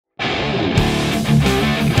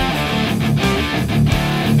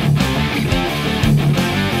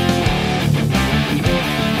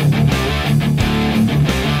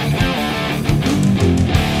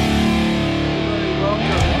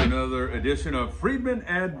of Friedman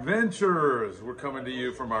Adventures. We're coming to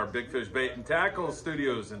you from our Big Fish Bait and Tackle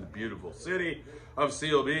studios in the beautiful city of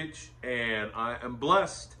Seal Beach, and I am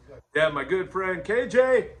blessed to have my good friend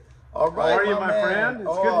KJ. All right, how are you, my friend?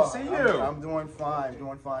 It's good to see you. I'm doing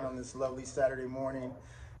fine on this lovely Saturday morning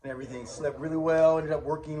and everything. Slept really well, ended up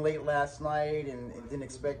working late last night and didn't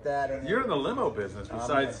expect that. And you're in the limo business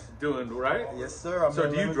besides doing, right? Yes, sir. So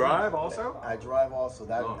do you drive also? I drive also.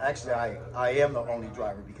 Actually, I am the only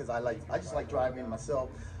driver because I just like driving myself.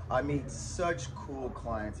 I meet such cool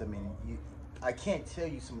clients. I mean, I can't tell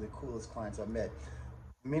you some of the coolest clients I've met.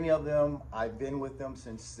 Many of them, I've been with them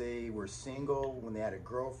since they were single, when they had a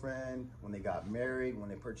girlfriend, when they got married, when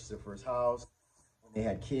they purchased their first house, when they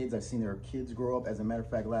had kids. I've seen their kids grow up. As a matter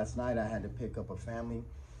of fact, last night I had to pick up a family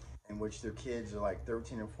in which their kids are like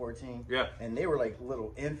 13 and 14. Yeah. And they were like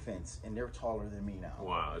little infants, and they're taller than me now.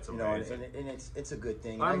 Wow, it's amazing. And it's a good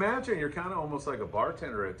thing. I imagine you're kind of almost like a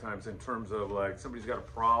bartender at times in terms of like somebody's got a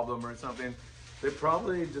problem or something. They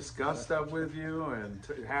probably discuss stuff with you and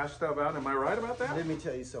hash stuff out. Am I right about that? Let me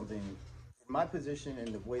tell you something. In my position and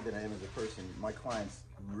the way that I am as a person, my clients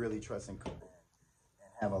really trust and come in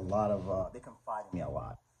and have a lot of, they confide in me a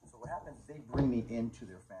lot. So what happens is they bring me into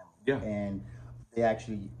their family. Yeah. And they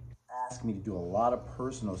actually ask me to do a lot of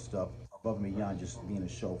personal stuff above and beyond just being a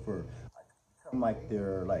chauffeur. I'm like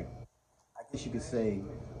they're like, I guess you could say,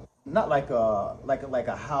 not like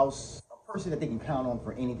a house, person that they can count on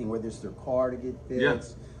for anything, whether it's their car to get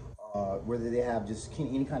fixed, whether they have just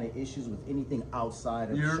any kind of issues with anything outside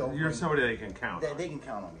of chauffeuring. You're somebody they can count on. They can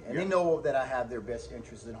count on me, and they know that I have their best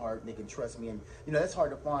interests in heart. And they can trust me, and that's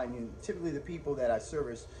hard to find. Typically, the people that I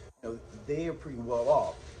service, they are pretty well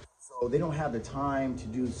off, so they don't have the time to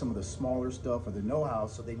do some of the smaller stuff or the know-how.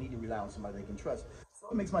 So they need to rely on somebody they can trust. So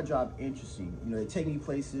it makes my job interesting. They take me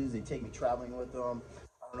places, they take me traveling with them.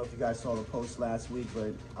 I don't know if you guys saw the post last week,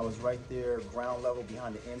 but I was right there, ground level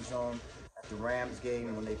behind the end zone at the Rams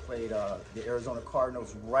game when they played the Arizona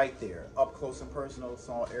Cardinals, right there, up close and personal.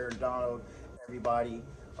 Saw Aaron Donald, everybody,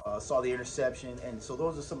 saw the interception, and so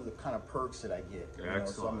those are some of the kind of perks that I get. Excellent.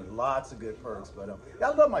 So I mean, lots of good perks, but I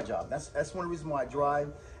love my job. That's one of the reasons why I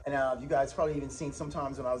drive. And you guys probably even seen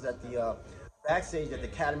sometimes when I was at the backstage at the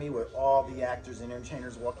Academy with all the actors and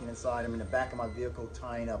entertainers walking inside. I'm in the back of my vehicle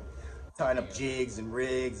tying up jigs and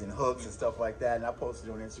rigs and hooks and stuff like that, and I posted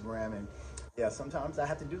it on Instagram. And yeah, sometimes I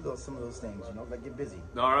have to do some of those things, I get busy.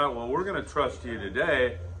 All right, well, we're going to trust you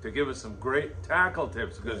today to give us some great tackle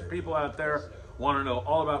tips, because people out there want to know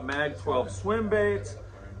all about Mag 12 swim baits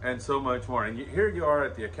and so much more. And here you are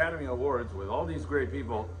at the Academy Awards with all these great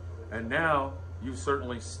people, and now you've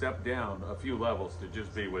certainly stepped down a few levels to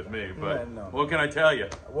just be with me. But what can I tell you?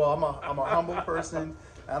 Well, I'm a humble person.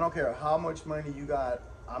 I don't care how much money you got.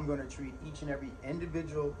 I'm going to treat each and every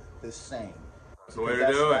individual the same. That's the way to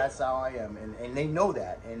do it. That's how I am, and they know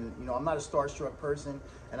that. And I'm not a starstruck person,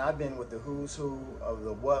 and I've been with the who's who of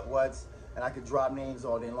the what's, and I could drop names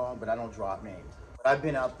all day long, but I don't drop names. But I've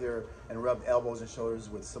been out there and rubbed elbows and shoulders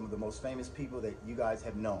with some of the most famous people that you guys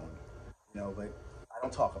have known, but I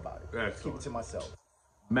don't talk about it. Excellent. Keep it to myself.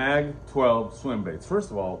 Mag 12 swim baits.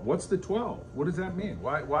 First of all, what's the 12? What does that mean?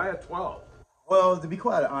 Why a 12? Well, to be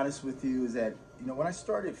quite honest with you, is that when I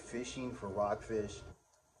started fishing for rockfish,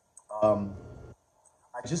 I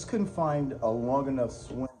just couldn't find a long enough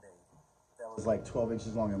swim bait that was like 12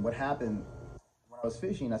 inches long. And what happened when I was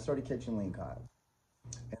fishing, I started catching lingcod,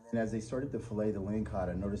 and then as they started to fillet the lingcod,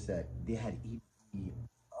 I noticed that they had eaten the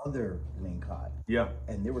other lingcod. Yeah.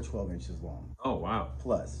 And they were 12 inches long. Oh wow.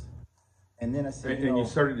 Plus. And then I said, and you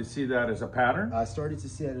started to see that as a pattern? I started to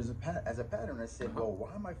see it as a pattern. I said, well,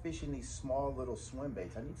 why am I fishing these small little swim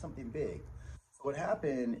baits? I need something big. So what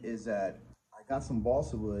happened is that I got some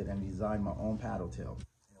balsa wood and designed my own paddle tail.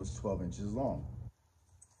 It was 12 inches long.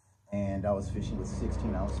 And I was fishing with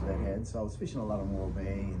 16-ounce lead heads. So I was fishing a lot of Morro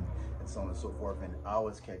Bay and so on and so forth. And I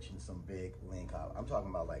was catching some big lingcod. I'm talking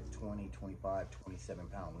about like 20, 25,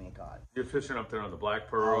 27-pound lingcod. You're fishing up there on the Black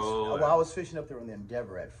Pearl? I was fishing up there on the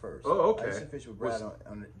Endeavor at first. Oh, okay. I used to fish with Brad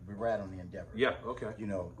on the Endeavor. Yeah, okay. And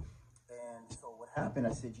so what happened,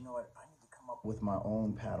 I said, what, I need to come up with my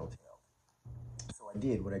own paddle tail. So I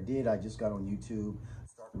did. What I did, I just got on YouTube,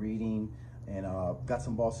 started reading, and got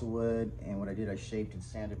some balsa wood. And what I did, I shaped and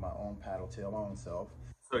sanded my own paddle tail my own self.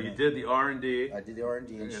 So you did the R&D. I did the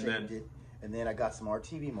R&D and shaped it. And then I got some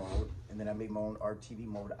RTV mold, and then I made my own RTV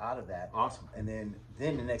mold out of that. Awesome. And then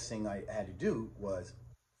the next thing I had to do was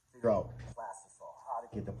figure out plastic saw, how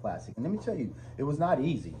to get the plastic. And let me tell you, it was not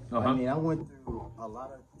easy. I mean, I went through a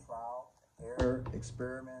lot of trial, error,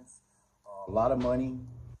 experiments, a lot of money,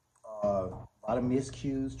 a lot of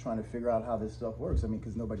miscues trying to figure out how this stuff works. I mean,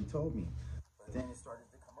 because nobody told me. But then it started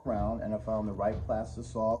to come around and I found the right plastic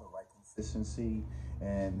salt, the right consistency,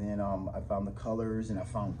 and then I found the colors and I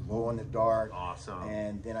found glow in the dark. Awesome.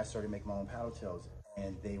 And then I started making my own paddle tails,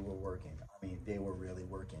 and they were working. I mean, they were really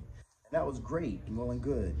working, and that was great and going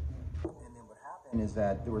good. And then what happened is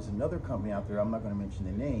that there was another company out there. I'm not going to mention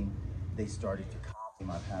the name. They started to copy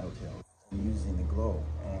my paddle tails using the glow,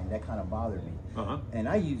 and that kind of bothered me. And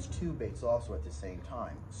I used two baits also at the same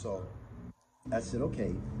time, so I said,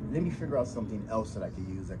 okay, let me figure out something else that I could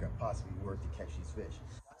use that could possibly work to catch these fish.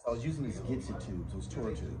 So I was using these Gitsit tubes, those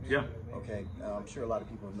tour tubes. Yeah. Okay, I'm sure a lot of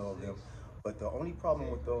people know them, but the only problem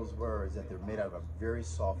with those is that they're made out of a very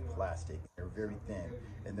soft plastic. They're very thin,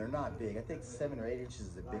 and they're not big. I think 7 or 8 inches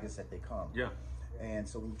is the biggest that they come. Yeah. And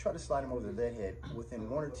so when you try to slide them over the lead head, within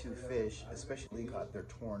 1 or 2 fish, especially Lingcod, they're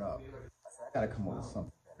torn up. I said, I gotta come up with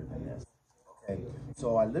something better than this. Okay,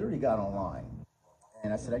 so I literally got online,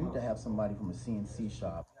 and I said, I need to have somebody from a CNC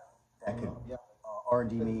shop that could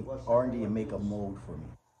R&D and make a mold for me.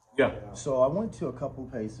 Yeah. So I went to a couple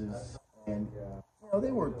places, and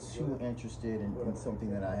they weren't too interested in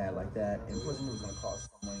something that I had like that, and plus it was going to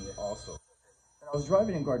cost some money also. And I was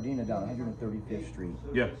driving in Gardena down 135th Street.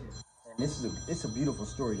 Yeah. And it's a beautiful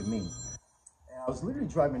story to me. And I was literally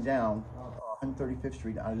driving down 135th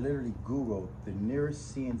Street. I literally Googled the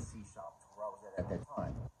nearest CNC shop to where I was at that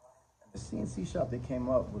time. And the CNC shop that came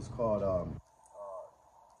up was called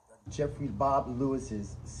Bob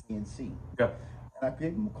Lewis's CNC. Yeah. And I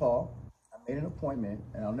gave him a call. I made an appointment,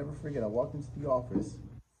 and I'll never forget. I walked into the office,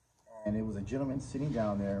 and it was a gentleman sitting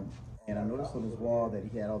down there, and I noticed on his wall that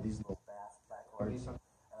he had all these little bass placards. And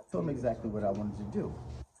I told him exactly what I wanted to do.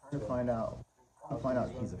 Trying to find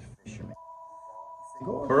out he's a fisherman. He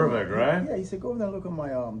said, Perfect, right? Yeah, he said, go over there and look on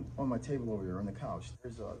my table over there on the couch.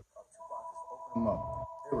 There's 2 boxes. Open them up.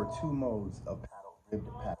 There were 2 modes of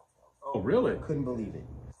ribbed paddle tails. Oh, really? Couldn't believe it.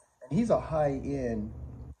 And he's a high-end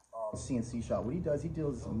CNC shop. What he does, he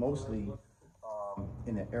deals mostly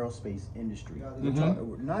in the aerospace industry.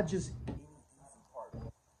 Not just any easy part that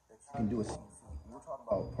you can do a CNC. We're talking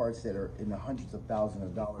about parts that are in the hundreds of thousands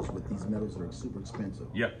of dollars with these metals that are super expensive.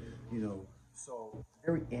 Yeah. So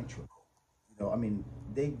very integral. I mean,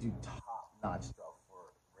 they do top-notch stuff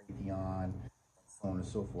for Raytheon and so on and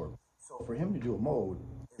so forth. So for him to do a mold,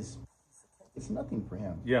 it's nothing for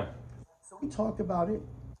him. Yeah. So we talked about it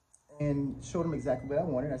and showed him exactly what I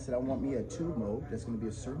wanted. I said, I want me a tube mold that's going to be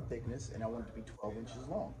a certain thickness, and I want it to be 12 inches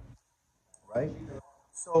long, right?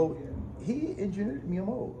 So he engineered me a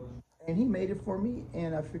mold, and he made it for me,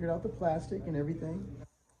 and I figured out the plastic and everything.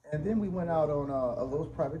 And then we went out on a little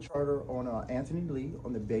private charter on Anthony Lee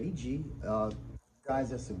on the Betty G. Guys,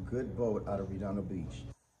 that's a good boat out of Redondo Beach.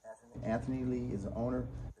 Anthony Lee is the owner.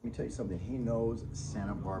 Let me tell you something, he knows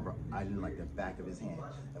Santa Barbara Island like the back of his hand.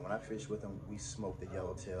 And when I fish with him, we smoke the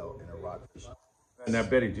yellowtail and the rockfish. And that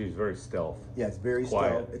Betty G is very stealth. Yeah, it's very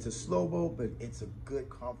quiet. stealth. It's a slow boat, but it's a good,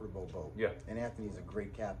 comfortable boat. Yeah. And Anthony's a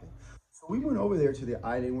great captain. So we went over there to the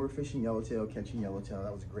island. We were fishing yellowtail, catching yellowtail.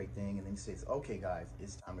 That was a great thing. And then he says, okay, guys,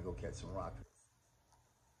 it's time to go catch some rockfish.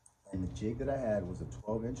 And the jig that I had was a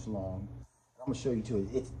 12-inch long. I'm going to show you too.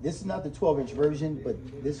 This is not the 12-inch version, but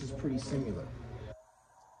this is pretty similar.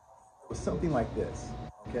 It was something like this,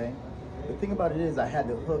 okay? The thing about it is I had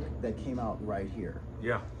the hook that came out right here.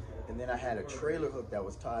 Yeah. And then I had a trailer hook that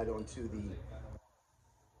was tied onto the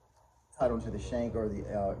shank or the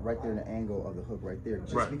right there in the angle of the hook right there,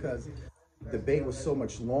 just because the bait was so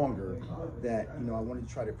much longer that I wanted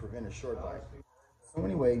to try to prevent a short bite. So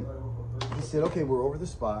anyway, he said, okay, we're over the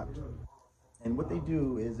spot, and what they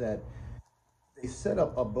do is that they set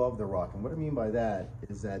up above the rock, and what I mean by that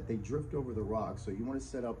is that they drift over the rock. So you want to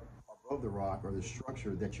set up above the rock or the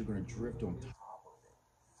structure that you're going to drift on top of it.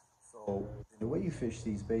 So the way you fish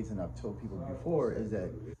these baits, and I've told people before, is that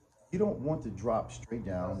you don't want to drop straight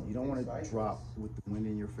down. You don't want to drop with the wind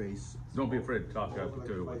in your face. Don't be afraid to talk up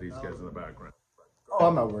to with these guys in the background. Oh,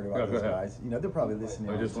 I'm not worried about those guys. They're probably listening.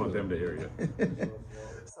 I just want them to hear you.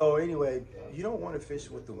 So anyway, you don't want to fish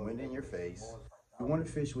with the wind in your face. You want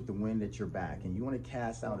to fish with the wind at your back, and you want to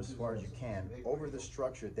cast out as far as you can over the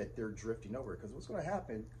structure that they're drifting over. Because what's going to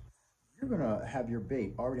happen, you're going to have your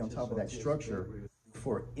bait already on top of that structure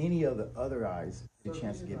before any of the other guys get a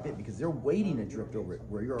chance to get bit, because they're waiting to drift over it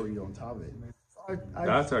where you're already on top of it. So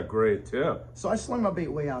That's a great tip. So I slung my bait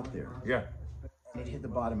way out there. Yeah. And it hit the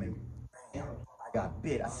bottom, and bam, I got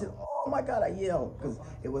bit. I said, oh my God, I yelled, because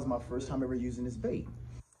it was my first time ever using this bait.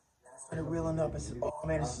 And I started reeling up. I said, oh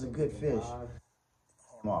man, this is a good fish.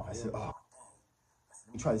 Off. I said, oh,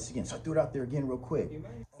 let me try this again. So I threw it out there again real quick.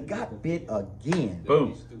 And got bit again.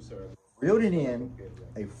 Boom. Reeled it in,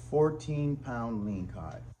 a 14-pound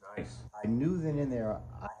Lingcod. Nice. I knew then and there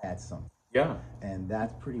I had something. Yeah, And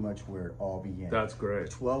that's pretty much where it all began. that's great.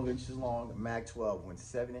 12 inches long, Mag 12. When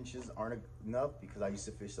 7 inches aren't enough, because I used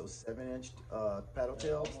to fish those 7-inch paddle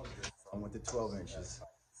tails, so I went to 12 inches.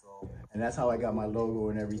 So, and that's how I got my logo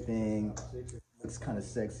and everything. Looks kind of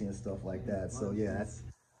sexy and stuff like that. So yeah, that's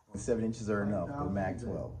when 7 inches are enough, the Mag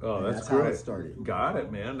 12. Oh, And that's how great. it started. Got it,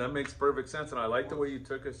 man. That makes perfect sense. And I like the way you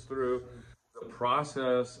took us through the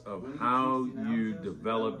process of how you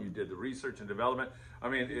developed, you did the research and development. I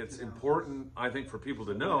mean, it's important, I think, for people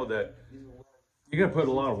to know that you got to put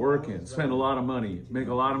a lot of work in, spend a lot of money, make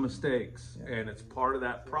a lot of mistakes, and it's part of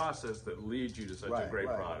that process that leads you to such a great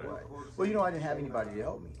product. Right. Well, you know, I didn't have anybody to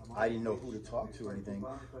help me. I didn't know who to talk to or anything.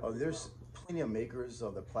 There's plenty of makers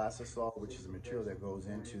of the plastisol, which is a material that goes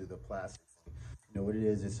into the plastics. You know what it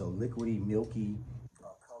is? It's a liquidy, milky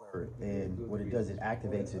color, and what it does, it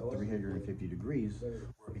activates at 350 degrees, where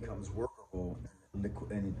it becomes workable and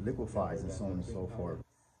it liquefies and so on and so forth.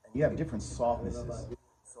 And you have different softnesses.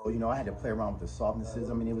 So, you know, I had to play around with the softnesses.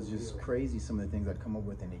 I mean, it was just crazy, some of the things I'd come up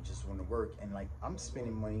with, and it just wouldn't work. And like, I'm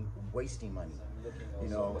spending money, wasting money, you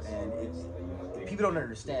know, and people don't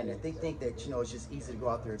understand that. They think that, you know, it's just easy to go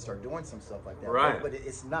out there and start doing some stuff like that. Right. But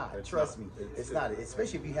it's not. Trust me, it's not.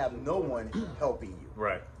 Especially if you have no one helping you.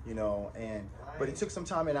 Right. You know, but it took some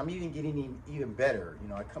time, and I'm even getting even better. You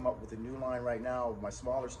know, I come up with a new line right now of my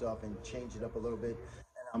smaller stuff and change it up a little bit.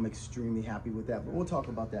 I'm extremely happy with that, but we'll talk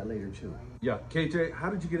about that later too. Yeah, KJ, how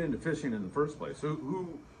did you get into fishing in the first place?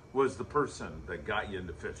 Who was the person that got you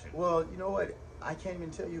into fishing? Well, you know what? I can't even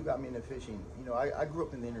tell you who got me into fishing. You know, I grew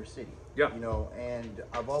up in the inner city. Yeah. You know, and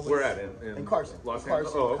I've always... Where at? In Carson. Los Carson,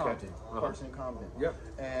 Angeles? Oh, okay. Compton. Carson and Compton. Yep.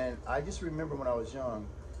 And I just remember when I was young,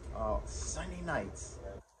 Sunday nights,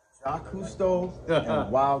 Jacques Cousteau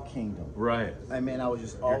and Wild Kingdom. Right. I mean, I was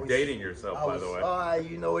just always... You're dating yourself, by the way.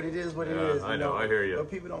 You know what it is, what it is. I know, I hear you.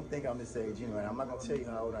 But people don't think I'm this age, you know, and I'm not going to tell you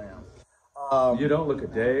how old I am. You don't look a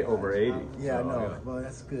day over 80. Yeah, I so, know. Well,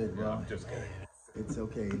 that's good, bro. I'm just kidding. It's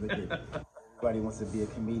okay. Look at everybody wants to be a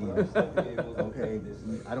comedian. Okay,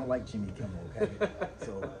 I don't like Jimmy Kimmel. Okay,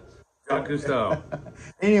 so Jacques Cousteau.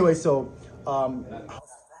 Anyway, so I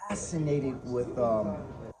was fascinated with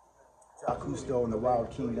Jacques Cousteau and the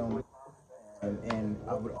Wild Kingdom, and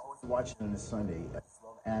I would always watch it on a Sunday. I just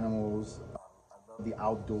love animals. I love the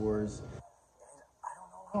outdoors. I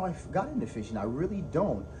don't know how I got into fishing. I really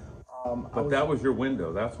don't. But that was your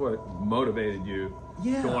window. That's what motivated you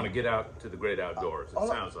to want to get out to the great outdoors, it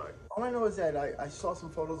sounds like. All I know is that I saw some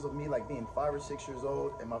photos of me like being 5 or 6 years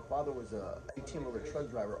old, and my father was a 18-wheeler truck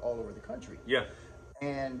driver all over the country. Yeah.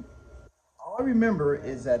 And all I remember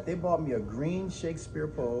is that they bought me a green Shakespeare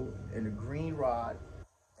pole and a green rod,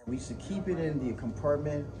 and we used to keep it in the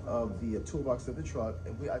compartment of the toolbox of the truck,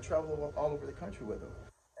 and I traveled all over the country with them.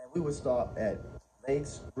 And we would stop at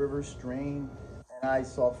lakes, rivers, stream. And I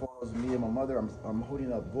saw photos of me and my mother. I'm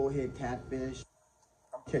holding up bullhead catfish.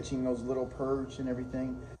 I'm catching those little perch and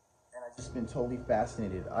everything. And I've just been totally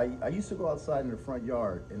fascinated. I used to go outside in the front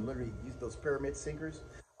yard and literally use those pyramid sinkers.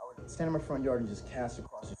 I would stand in my front yard and just cast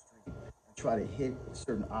across the street and try to hit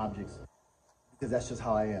certain objects, because that's just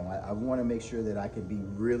how I am. I want to make sure that I can be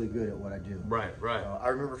really good at what I do. Right. I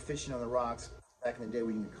remember fishing on the rocks back in the day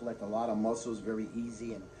where you could collect a lot of mussels very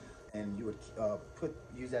easy, and you would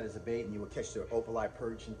use that as a bait, and you would catch the opalite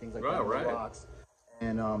perch and things like that on the rocks,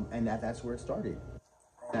 and that's where it started.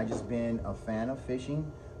 And I've just been a fan of fishing,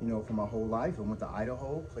 you know, for my whole life. I went to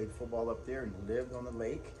Idaho, played football up there, and lived on the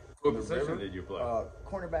lake. What position did you play?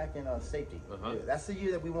 Cornerback and safety. Yeah, that's the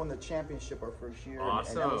year that we won the championship our first year.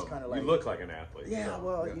 Awesome. And that was kind of like, you look like an athlete. Yeah,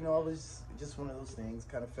 well, you know, I was just one of those things.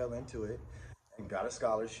 Kind of fell into it and got a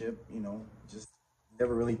scholarship. You know, just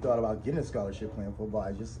never really thought about getting a scholarship playing football.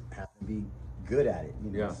 I just happened to be good at it,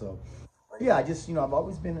 you know. Yeah. So, yeah, I just, you know, I've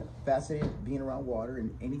always been fascinated being around water,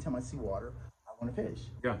 and anytime I see water, I want to fish.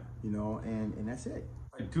 Yeah. You know, and that's it.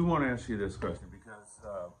 I do want to ask you this question because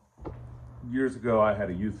years ago I had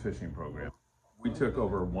a youth fishing program. We took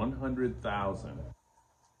over 100,000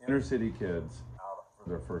 inner city kids out for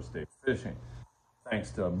their first day fishing, thanks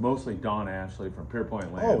to mostly Don Ashley from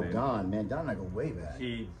Pierpoint Landing. Oh, Don, man, Don, I go way back.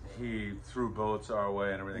 He threw boats our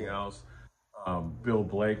way and everything else. Bill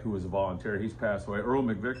Blake, who was a volunteer, he's passed away. Earl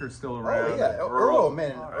McVicker's still around. Oh, yeah, Earl,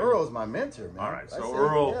 man. Earl's my mentor, man. All right,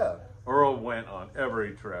 so Earl went on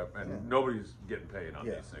every trip, and nobody's getting paid on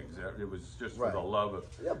these things. It was just for the love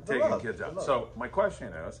of taking kids out. So my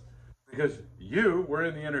question is, because you were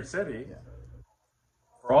in the inner city,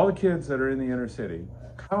 for all the kids that are in the inner city,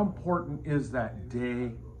 how important is that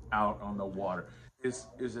day out on the water? Is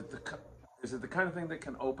it the kind of thing that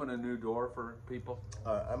can open a new door for people?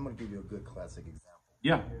 I'm going to give you a good classic example.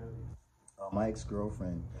 Yeah. My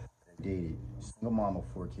ex-girlfriend that I dated, single mom of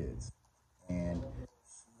 4 kids. and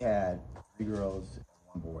she had 3 girls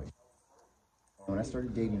and 1 boy. And when I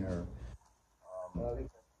started dating her,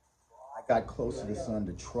 I got close to the son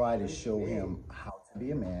to try to show him how to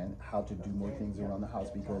be a man, how to do more things around the house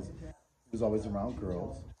because he was always around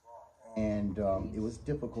girls, and it was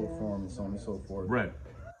difficult for him and so on and so forth. Right.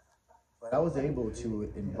 But I was able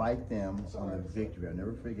to invite them on the victory. I'll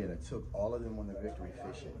never forget. I took all of them on the victory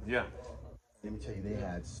fishing. Yeah. Let me tell you, they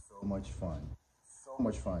had so much fun. So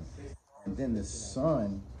much fun. And then the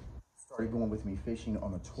son started going with me fishing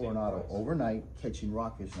on the Tornado overnight, catching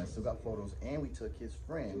rockfish. And I still got photos. And we took his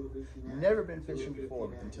friend, never been fishing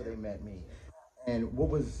before until they met me. And what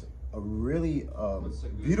was a really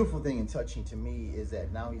beautiful thing and touching to me is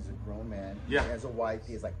that now he's a grown man. Yeah. He has a wife.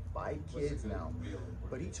 He has like 5 kids now.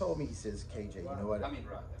 But he told me, he says, KJ, you know what?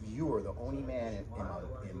 You are the only man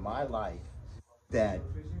in my life that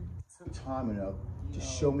took time enough to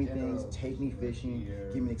show me things, take me fishing,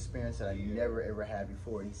 give me an experience that I never ever had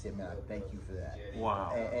before. And he said, man, I thank you for that.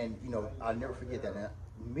 Wow. And you know, I'll never forget that. And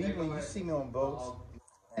me, when you see me on boats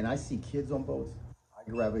and I see kids on boats, I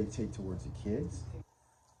gravitate towards the kids.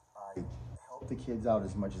 I help the kids out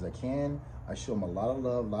as much as I can. I show them a lot of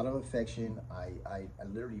love, a lot of affection. I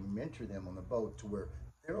literally mentor them on the boat to where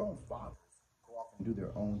their own fathers go off and do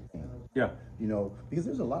their own thing. Yeah. You know, because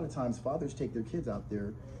there's a lot of times fathers take their kids out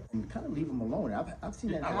there and kind of leave them alone. I've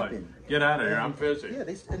seen that happen. Like, get out of here, I'm fishing. Yeah,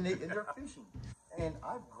 and they're fishing. And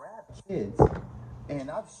I've grabbed kids and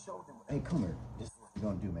I've showed them, hey, come here. This is what you're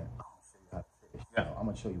going to do, man. I'm going to show you how to fish. Yeah. You know, I'm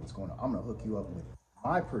going to show you what's going on. I'm going to hook you up with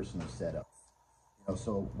my personal setup. You know,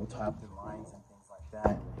 so we'll tie up the lines and things like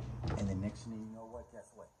that. And the next thing you know what,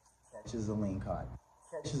 guess what? Catches a lingcod.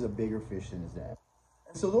 Catches a bigger fish than his dad.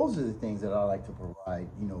 And so those are the things that I like to provide,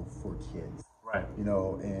 you know, for kids. Right. You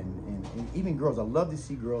know, and even girls. I love to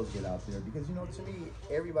see girls get out there because, you know, to me,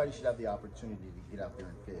 everybody should have the opportunity to get out there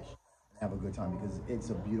and fish and have a good time because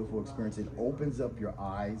it's a beautiful experience. It opens up your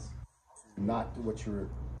eyes to not what you're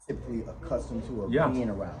typically accustomed to or being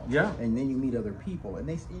around. Yeah. And then you meet other people. And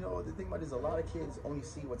they, you know, the thing about it is a lot of kids only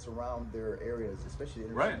see what's around their areas, especially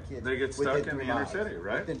inner city kids. They get stuck in the inner city,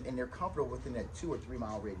 right? And they're comfortable within that 2 or 3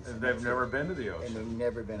 mile radius. And they've never been to the ocean. And they've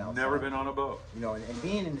never been outside. Never been on a boat. You know, and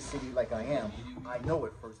being in the city like I am, I know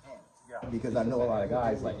it firsthand. Yeah. Because I know a lot of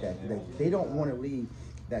guys like that. They don't want to leave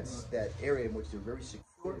that area in which they're very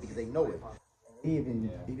secure because they know it. And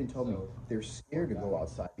they even told me they're scared to go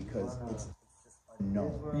outside because it's just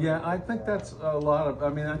unknown. Yeah, I think that's a lot of,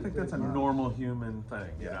 I think that's a normal human thing,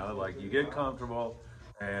 you know, like you get comfortable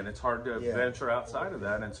and it's hard to venture outside of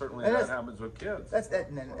that, and certainly that happens with kids.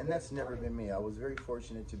 And that's never been me. I was very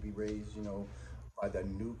fortunate to be raised, you know, by the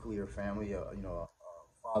nuclear family, you know,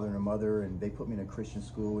 a father and a mother, and they put me in a Christian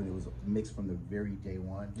school, and it was mixed from the very day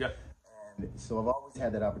one. Yeah. And so I've always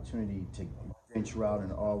had that opportunity to venture out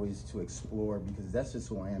and always to explore because that's just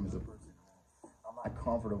who I am as a person. I'm not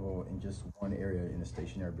comfortable in just one area in a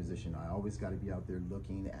stationary position. I always got to be out there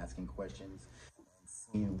looking, asking questions, and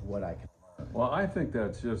seeing what I can learn. Well, I think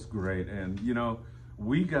that's just great. And, you know,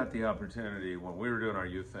 we got the opportunity when we were doing our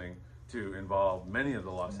youth thing to involve many of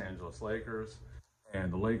the Los Angeles Lakers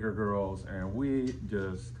and the Laker girls, and we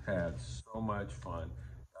just had so much fun.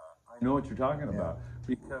 I know what you're talking about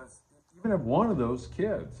because even if one of those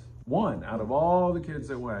kids, one out of all the kids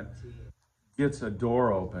that went, gets a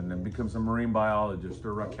door open and becomes a marine biologist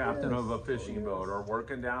or a captain of a fishing boat or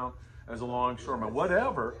working down as a longshoreman,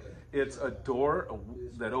 whatever, it's a door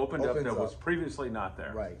that opened up that was previously not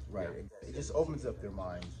there. Right. It just opens up their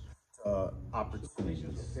minds to opportunities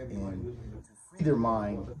and to free their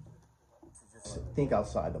mind to just think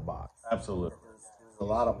outside the box. Absolutely. There's a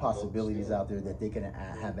lot of possibilities out there that they can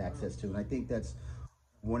have access to, and I think that's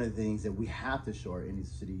one of the things that we have to show our inner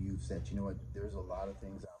city youth that, you know what, there's a lot of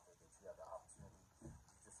things out there that you have the opportunity. You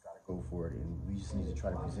just got to go for it, and we just need to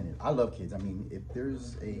try to present it. I love kids. I mean, if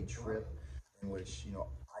there's a trip in which, you know,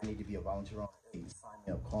 I need to be a volunteer on, hey, sign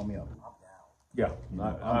me up, call me up. I'm down. Yeah, you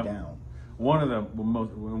know, I'm down. One of the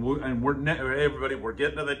most, and everybody, we're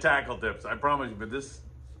getting to the tackle tips, I promise you, but this,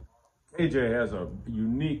 KJ has a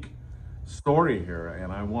unique story here,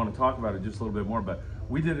 and I want to talk about it just a little bit more, but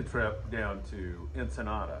we did a trip down to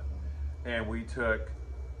Ensenada, and we took,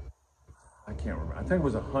 I can't remember, I think it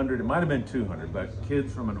was 100, it might have been 200, but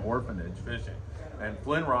kids from an orphanage fishing. And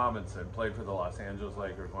Flynn Robinson played for the Los Angeles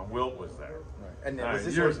Lakers when Wilt was there. Right. And was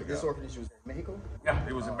this orphanage was in Mexico? Yeah,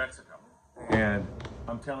 it was in Mexico. And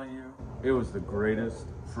I'm telling you, it was the greatest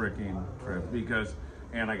freaking trip because,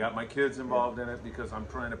 and I got my kids involved in it because I'm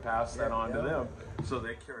trying to pass that on to them so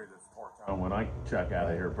they carry this torch on when I check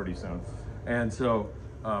out of here pretty soon. And so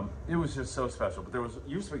it was just so special. But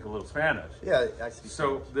you speak a little Spanish. Yeah, I speak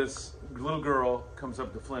So Spanish. this little girl comes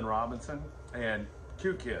up to Flynn Robinson and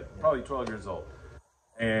cute kid, probably 12 years old.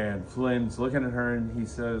 And Flynn's looking at her and he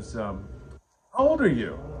says, how old are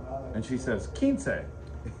you? And she says, 15,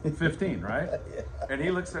 15, right? And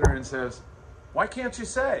he looks at her and says, why can't you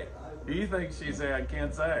say? He thinks she's saying, I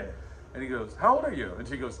can't say. And he goes, how old are you? And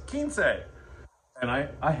she goes, 15. And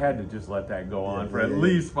I had to just let that go on for at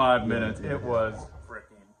least 5 minutes. It was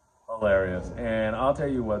freaking hilarious. And I'll tell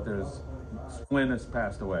you what, Flynn has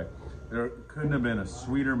passed away. There couldn't have been a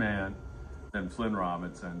sweeter man than Flynn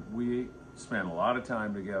Robinson. We spent a lot of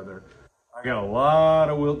time together. I got a lot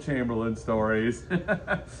of Wilt Chamberlain stories.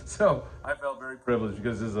 So I felt very privileged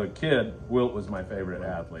because as a kid, Wilt was my favorite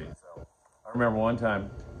athlete. So I remember one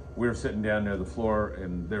time we were sitting down near the floor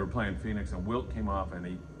and they were playing Phoenix and Wilt came off and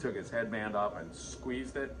he took his headband off and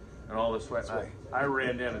squeezed it and all the sweat. I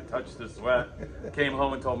ran down and touched the sweat, came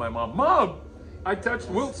home and told my mom, Mom, I touched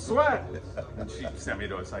Wilt's sweat. And she sent me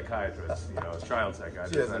to a psychiatrist, a child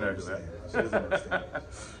psychiatrist. She doesn't understand. She doesn't understand.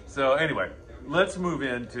 So anyway, let's move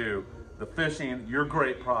into the fishing, your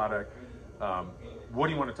great product. What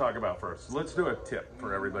do you want to talk about first? Let's do a tip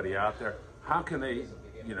for everybody out there. How can they,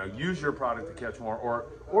 use your product to catch more?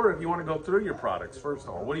 Or if you want to go through your products, first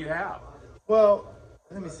of all, what do you have? Well,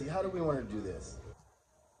 let me see. How do we want to do this?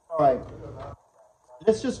 All right.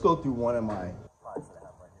 Let's just go through one of my products that I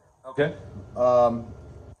have right here. Okay.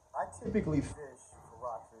 I typically fish for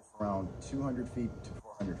rockfish around 200 feet to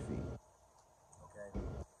 400 feet. Okay.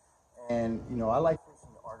 And, I like fishing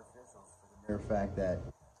the artificials for the mere fact that,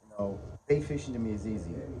 bait fishing to me is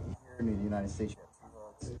easy. Here in the United States, you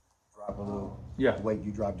have 2 hooks, drop a little weight,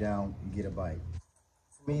 you drop down, you get a bite.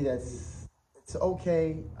 To me, it's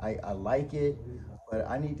okay. I like it, but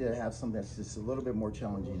I need to have something that's just a little bit more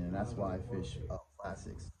challenging, and that's why I fish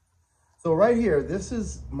classics. So right here, this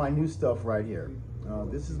is my new stuff right here.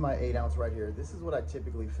 This is my 8-ounce right here. This is what I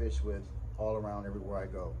typically fish with all around everywhere I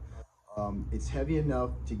go. It's heavy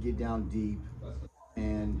enough to get down deep,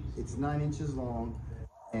 and it's 9 inches long.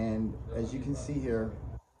 And as you can see here,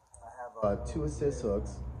 I have 2 assist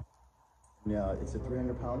hooks. Now it's a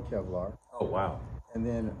 300-pound Kevlar. Oh wow! And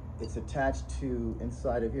then it's attached to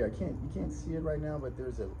inside of here. You can't see it right now, but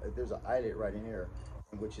there's an eyelet right in here,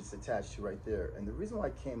 in which it's attached to right there. And the reason why I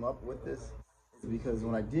came up with this is because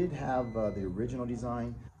when I did have the original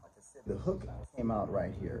design, like I said, the hook came out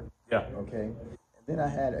right here. Yeah. Okay. And then I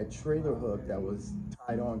had a trailer hook that was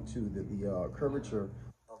tied on to the curvature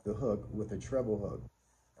of the hook with a treble hook.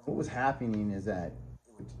 And what was happening is that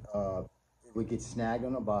it would get snagged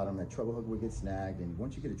on the bottom. That treble hook would get snagged, and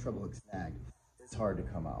once you get a treble hook snagged, it's hard to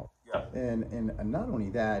come out. Yeah. And not only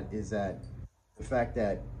that is that the fact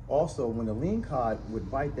that also when the Lingcod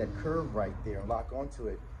would bite that curve right there and lock onto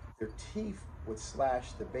it, their teeth would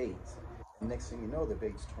slash the bait, and next thing you know, the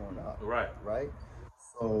bait's torn up. Right. Right.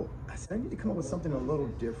 So I said I need to come up with something a little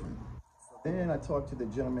different. So then I talked to the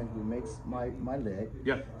gentleman who makes my lead.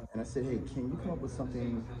 Yeah. And I said, hey, can you come up with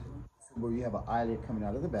something where you have an eyelet coming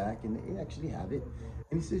out of the back, and they actually have it.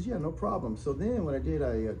 And he says, yeah, no problem. So then what I did,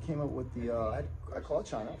 I came up with I called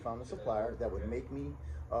China, found a supplier that would make me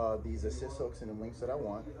these assist hooks and the links that I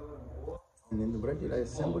want. And then what I did, I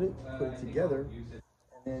assembled it, put it together,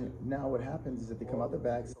 and then now what happens is that they come out the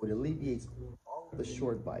back, so it alleviates all of the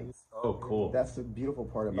short bites. Oh, cool. That's the beautiful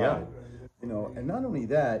part about it. And not only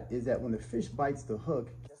that, is that when the fish bites the hook,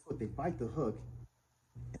 guess what? They bite the hook,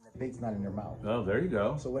 and the bait's not in their mouth. Oh, there you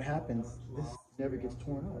go. So what happens, this never gets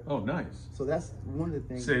torn up. Oh, nice. So that's one of the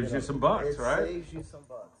things. Saves you some bucks, right? It saves you some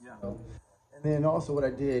bucks. Yeah. And then also what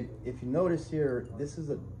I did, if you notice here, this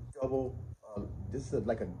is a double,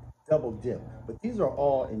 like a double dip, but these are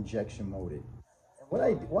all injection molded.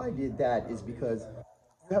 And why I did that is because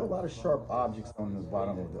you have a lot of sharp objects on the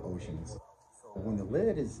bottom of the ocean. So when the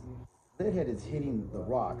lead head is hitting the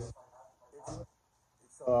rocks,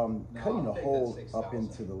 it's cutting a hole up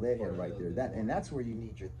into the lead head right there. And that's where you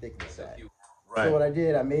need your thickness at. Right. So what I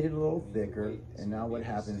did, I made it a little thicker, and now what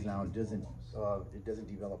happens now, it doesn't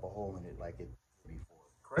develop a hole in it like it did before.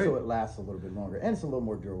 Great. So it lasts a little bit longer, and it's a little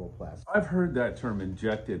more durable plastic. I've heard that term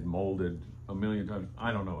injected, molded a million times.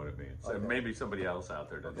 I don't know what it means. Okay. Maybe somebody else out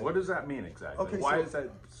there does. Okay. What does that mean exactly? Okay, Why is that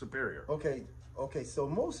superior? Okay. So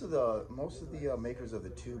most of the makers of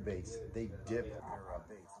the tube baits, they dip their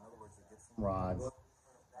baits. In other words, they get some rods,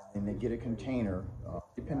 and they get a container.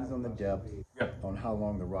 Depends on the depth, on how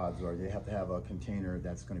long the rods are. They have to have a container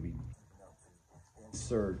that's going to be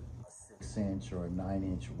insert a 6-inch or a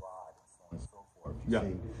 9-inch rod, so on and so forth. You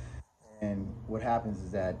see? And what happens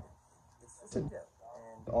is that it's just a dip,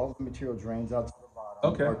 and all the material drains out to the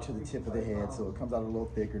bottom or to the tip of the head, so it comes out a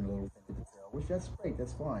little thicker and a little thinner at the tail, which that's great,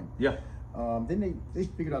 that's fine. Yeah. Then they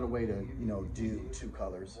figured out a way to do 2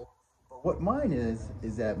 colors. But What mine is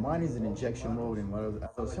that mine is an injection mode, and what as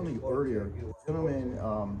I was telling you earlier, gentleman,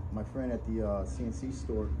 my friend at the CNC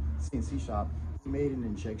store, CNC shop, he made an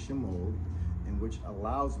injection mold, in which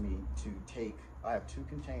allows me to take. I have two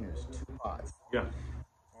containers, two pots. Yeah.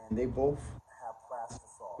 And they both have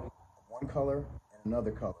plastisol, one color and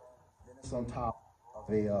another color. Then it's on top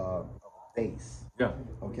of a base. Yeah.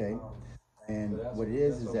 Okay. And what it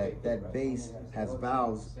is that that base has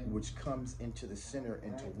valves which comes into the center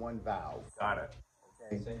into one valve. Got it.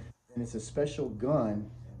 Okay. And it's a special gun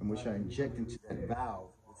in which I inject into that valve,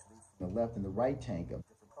 which leads from the left and the right tank of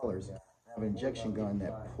different colors. I have an injection gun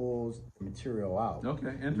that pulls the material out.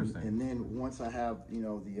 Okay, interesting. And then once I have, you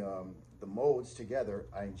know, the molds together,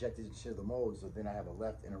 I inject it into the molds, so then I have a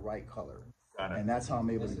left and a right color. Got it. And that's how I'm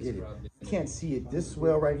able to get it. You can't see it this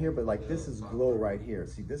well right here, but like this is glow right here.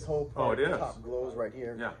 See this whole part, it is. the top glows right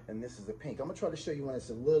here. Yeah. And this is a pink. I'm gonna try to show you when it's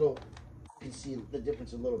a little, you can see the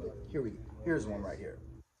difference a little bit. Here's one right here.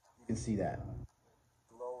 You can see that.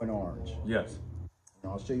 Glow and orange. Yes.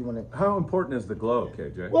 And I'll show you when it. How important is the glow,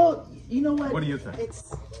 KJ? Well, you know what? What do you think?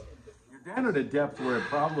 You're down at a depth where it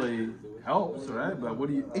probably helps, right? But what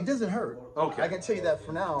do you? It doesn't hurt. Okay. I can tell you that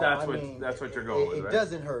for now. That's I what you're going with, It right?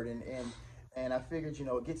 doesn't hurt, and I figured, you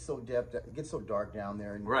know, it gets so dark down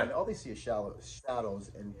there, and, right. and all they see is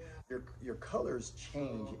shadows, and your colors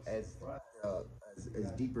change as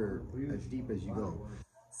deep as you go.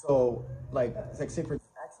 So, like say for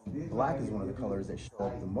actually, black is one of the colors that show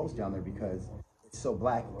up the most down there because it's so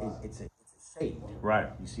black. It's a shade. Right.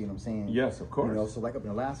 You see what I'm saying? Yes, of course. You know, so like up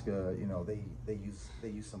in Alaska, you know, they use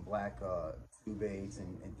some black Swimbaits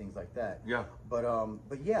and things like that. Yeah. But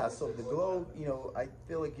yeah, so the glow, you know, I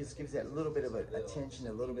feel it just gives that little bit of attention,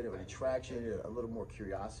 a little bit of an attraction, a little more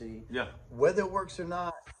curiosity. Yeah. Whether it works or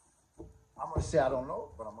not, I'm gonna say I don't know,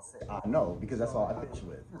 but I'm gonna say I know because that's all I fish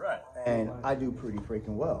with. Right. And I do pretty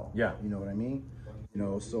freaking well. Yeah. You know what I mean? You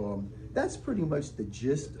know, so that's pretty much the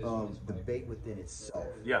gist of the bait within itself.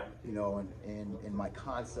 Yeah. You know, and my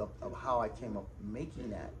concept of how I came up making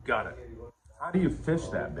that. Got it. How do you fish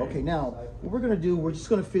that bait? Okay, now what we're gonna do, we're just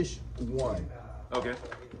gonna fish one. Okay.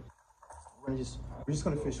 We're just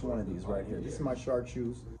gonna fish one of these right here. This is my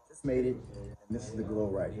chartreuse. Just made it, and this is the glow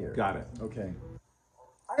right here. Got it. Okay.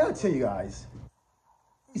 I gotta tell you guys,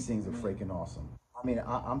 these things are freaking awesome. I mean,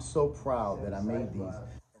 I'm so proud that I made these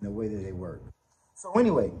and the way that they work. So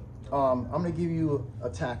anyway, I'm gonna give you a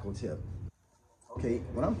tackle tip. Okay,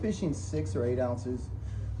 when I'm fishing 6 or 8 ounces,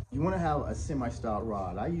 you want to have a semi-stout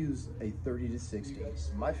rod. I use a 30 to 60.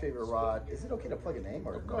 My favorite rod. Is it okay to plug a name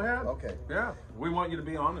or Go ahead. Okay. Yeah. We want you to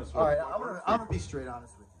be honest. All right, I'm gonna be straight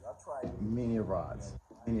honest with you. I've tried many rods,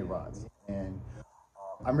 and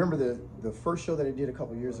I remember the first show that I did a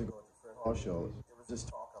couple years ago at the Fred Hall show. There was this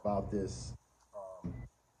talk about this, you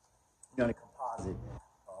know, a composite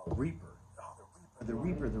Reaper. Oh, the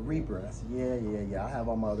Reaper. And I said, yeah. I have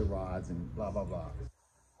all my other rods and blah blah blah.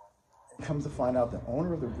 It comes to find out the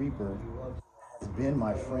owner of the Reaper has been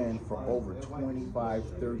my friend for over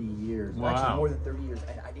 25, 30 years. Wow. Actually, more than 30 years,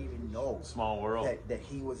 and I didn't even know. Small world. That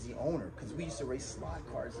he was the owner, because we used to race slot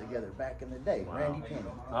cars together back in the day. Wow. Randy Penny.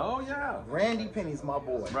 Oh yeah. Randy Penny's my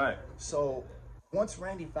boy. Right. So once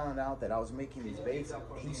Randy found out that I was making these baits,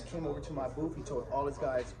 he came over to my booth. He told all his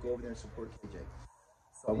guys to go over there and support KJ.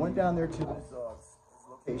 So I went down there to his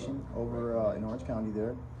location over in Orange County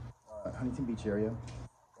there, Huntington Beach area,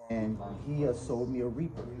 and he sold me a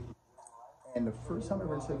Reaper. And the first time I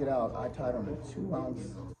ever took it out, I tied on a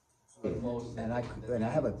 2-ounce jig, and I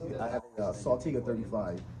have a Saltiga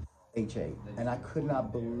 35 HA, and I could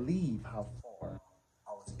not believe how far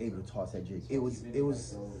I was able to toss that jig. It was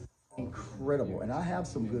incredible, and I have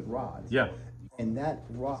some good rods. Yeah. And that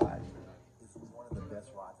rod is one of the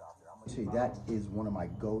best rods out there. I'm gonna tell you, that is one of my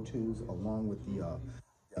go-tos, along with the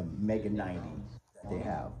Mega 90 that they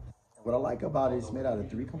have. And what I like about it, it's made out of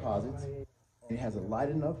 3 composites. It has a light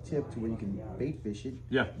enough tip to where you can bait fish it.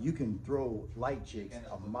 Yeah. You can throw light jigs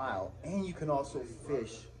a mile, and you can also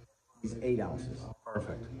fish these 8 ounces.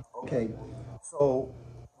 Perfect. Okay, so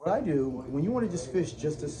what I do, when you want to just fish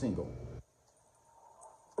just a single,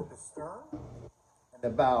 the stern and the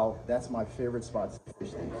bow, that's my favorite spots to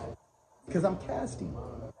fish these, because I'm casting.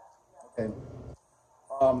 Okay.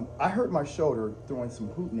 I hurt my shoulder throwing some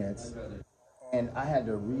hoop nets, and I had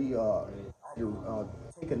to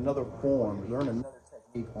take another form, learn another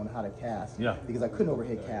technique on how to cast. Yeah. Because I couldn't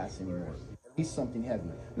overhead cast anymore. At least something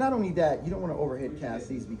heavy. Not only that, you don't want to overhead cast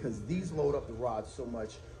these because these load up the rod so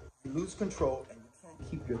much, you lose control and you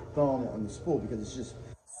can't keep your thumb on the spool because it's just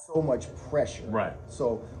so much pressure. Right.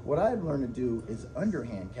 So what I've learned to do is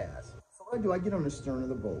underhand cast. So what I do, I get on the stern of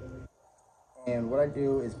the boat And what I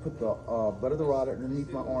do is put the butt of the rod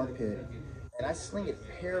underneath my armpit, and I sling it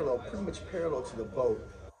parallel, pretty much parallel to the boat,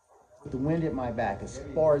 with the wind at my back as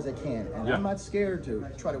far as I can. And Yeah. I'm not scared to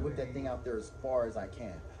try to whip that thing out there as far as I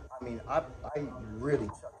can. I mean, I really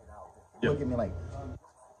chuck it out there. Yeah. Look at me like,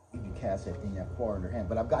 you cast that thing that far in your hand.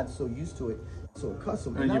 But I've gotten so used to it, so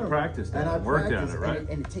accustomed. And you practice that, and I work at practice, it, right?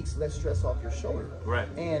 And it takes less stress off your shoulder. Right.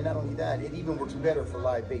 And not only that, it even works better for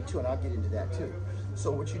live bait too, and I'll get into that too.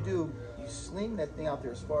 So what you do, you sling that thing out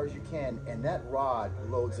there as far as you can, and that rod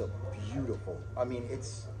loads up beautiful. I mean,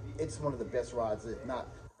 it's one of the best rods, if not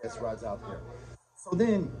the best rods out there. So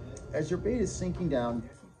then, as your bait is sinking down,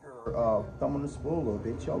 keep your thumb on the spool a little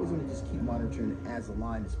bit. You always want to just keep monitoring as the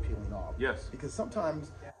line is peeling off. Yes. Because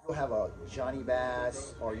sometimes you'll have a Johnny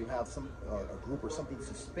Bass, or you have some a group or something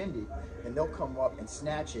suspended, and they'll come up and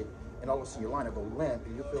snatch it, and all of a sudden your line will go limp,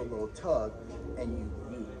 and you'll feel a little tug, and you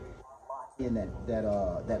lock in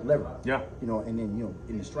that lever. Yeah. You know, and then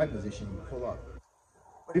in the strike position you pull up.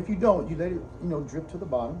 But if you don't, you let it drip to the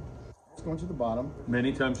bottom. It's going to the bottom.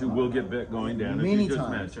 Many times you will get bit going down. Many as you just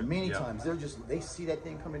times, mentioned. many Yeah. times. They see that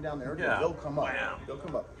thing coming down there. Yeah. They'll come up. Wham. They'll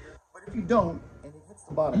come up. But if you don't, and it hits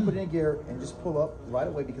the bottom, put it in gear and just pull up right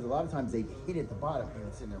away, because a lot of times they hit at the bottom and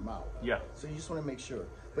it's in their mouth. Yeah. So you just want to make sure.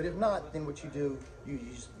 But if not, then what you do, you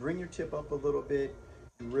just bring your tip up a little bit,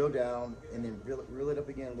 you reel down, and then reel it up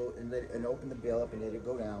again a little, and open the bail up and let it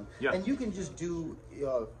go down. Yeah. And you can just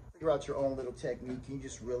figure out your own little technique. You can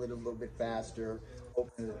just reel it a little bit faster,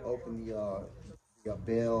 open the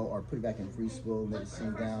bail, or put it back in free spool and let it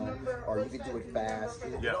sink down, or you can do it fast.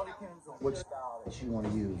 It all depends on which style that you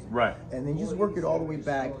want to use. Right. And then just work it all the way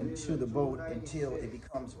back into the boat until it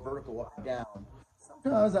becomes vertical up and down.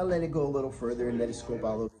 Sometimes I let it go a little further and let it scope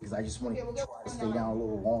out a little bit, because I just want to try to stay down a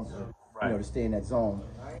little longer, to stay in that zone.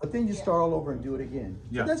 But then you start all over and do it again.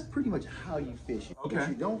 Yeah. So that's pretty much how you fish it. Okay. But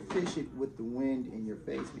you don't fish it with the wind in your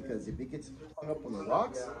face, because if it gets hung up on the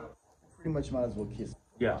rocks, you pretty much might as well kiss it.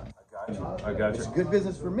 Yeah. I got you. It's good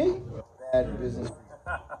business for me, bad business for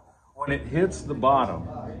you. When it hits the bottom,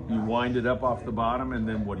 you wind it up off the bottom, and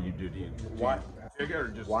then what do you do? Do you jig it or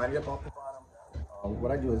just wind it up off the bottom?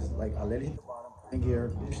 What I do is, like, I let it hit the bottom, in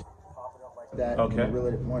gear, pop it up like that, Okay. and reel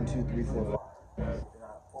it at 1, 2, 3, 4, 5. Then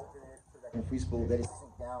I open it, put it back in free spool, let it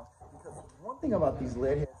sink down. Because one thing about these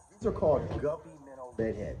lead heads, these are called guppy minnow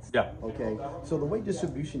lead heads. Yeah. Okay. So the weight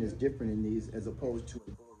distribution is different in these as opposed to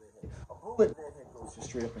a bullet lead head. A bullet lead head goes just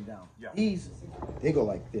straight up and down. Yeah. These, they go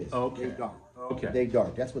like this. Okay. They dark. Okay. They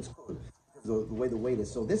dark. That's what's cool. The way the weight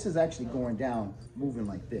is. So this is actually going down, moving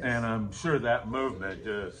like this. And I'm sure that movement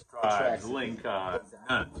just drives Attracts it. Lingcod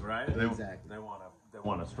nuts, right? Exactly. They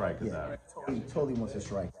want to strike at that. Totally wants to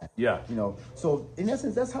strike that. Yeah. So in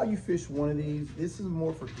essence, that's how you fish one of these. This is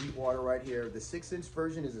more for deep water right here. The 6-inch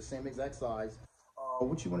version is the same exact size.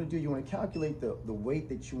 What you want to do, you want to calculate the weight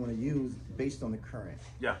that you want to use based on the current.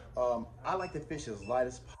 Yeah. I like to fish as light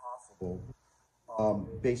as possible,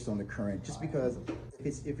 based on the current, just because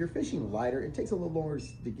if you're fishing lighter, it takes a little longer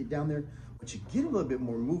to get down there, but you get a little bit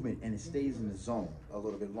more movement and it stays in the zone a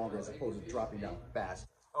little bit longer, as opposed to dropping down fast.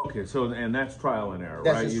 Okay, and that's trial and error,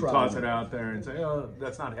 That's right? just You trial toss and it error. out there and say, oh,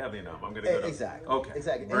 that's not heavy enough. I'm going to go to... Exactly. Okay.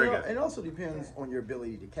 Exactly. Very And good. it also depends on your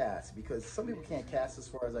ability to cast, because some people can't cast as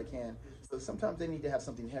far as I can. So sometimes they need to have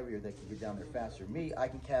something heavier that can get down there faster. Me, I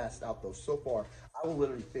can cast out those so far. I will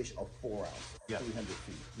literally fish a 4 ounce at 300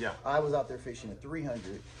 feet. Yeah. I was out there fishing at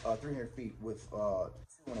 300 feet with 2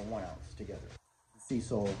 and a 1 ounce together. See,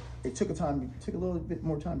 so it took a little bit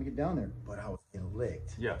more time to get down there, but I was getting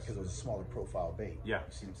licked. Yes. Because it was a smaller profile bait. Yeah.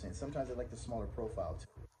 You see what I'm saying? Sometimes I like the smaller profile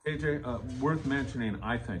too. AJ, worth mentioning,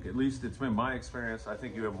 I think, at least it's been my experience. I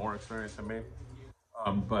think you have more experience than me.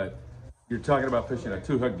 But you're talking about fishing a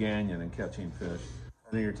 2-hook Ganyan and catching fish.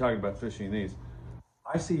 And then you're talking about fishing these.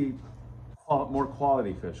 I see more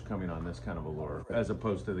quality fish coming on this kind of a lure as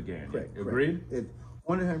opposed to the Ganyan. Correct. Agreed? It's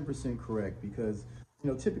 100% correct, because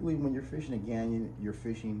typically when you're fishing a Ganyan, you're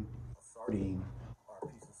fishing a sardine or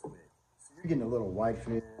a piece of squid. So you're getting a little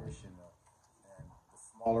whitefish and the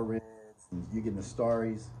smaller reds, and you're getting the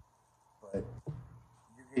starries, but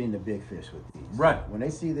you're getting the big fish with these. Right. When they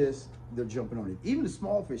see this, they're jumping on it. Even the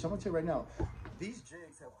small fish, I'm gonna tell you right now, these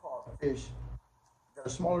jigs have caught fish that are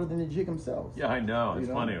smaller than the jig themselves. Yeah, I know. It's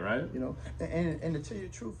funny, right? And to tell you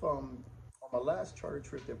the truth, on my last charter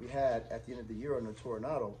trip that we had at the end of the year on the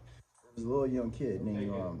Toronado, there was a little young kid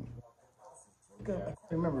named I can't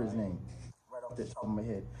remember his name right off the top of my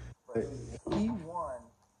head, but he won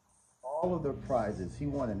all of the prizes. He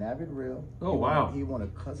won an Avid reel. Oh, wow. He won a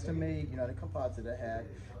custom made United composite I had,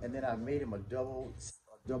 and then I made him a double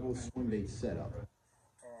Swimbaits setup,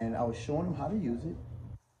 and I was showing him how to use it,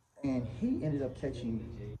 and he ended up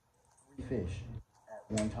catching fish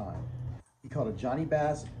at one time. He caught a Johnny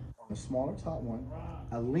Bass on the smaller top one,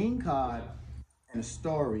 a Lingcod, and a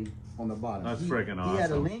story on the bottom. That's freaking awesome. He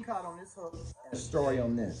had a Lingcod on this hook and a story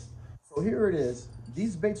on this. So here it is.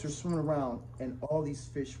 These baits are swimming around, and all these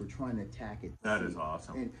fish were trying to attack it. That is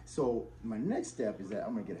awesome. And so my next step is that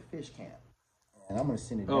I'm gonna get a fish camp, and I'm gonna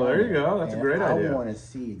send it. Oh, there you go. That's a great idea. I want to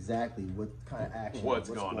see exactly what kind of action, what's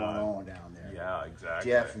going on down there. Yeah,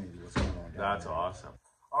 exactly. Definitely what's going on down there. That's awesome.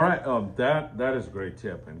 All right, that is a great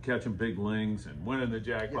tip. And catching big lings and winning the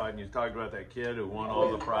jackpot. And you talked about that kid who won all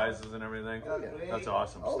the prizes and everything. That's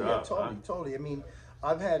awesome stuff. Yeah, totally. I mean,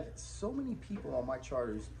 I've had so many people on my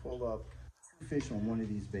charters pull up 2 fish on one of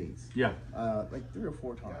these baits. Yeah. Like 3 or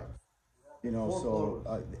 4 times. You know,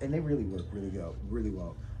 so and they really work really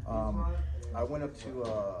well. I went up to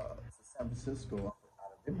San Francisco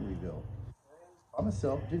out of Emeryville by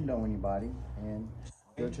myself, didn't know anybody, and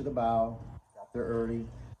go to the bow, got there early.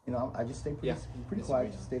 You know, I just stay pretty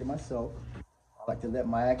quiet, just stay to myself. I like to let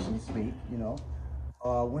my actions speak, you know.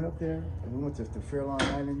 Went up there and we went to the Fairlawn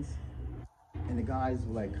Islands, and the guys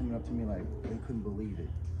were like coming up to me like they couldn't believe it.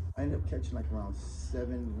 I ended up catching like around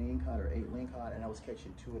 7 lingcod or 8 lingcod, and I was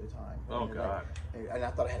catching 2 at a time. Oh God! And I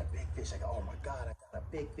thought I had a big fish. Like, oh my God, I got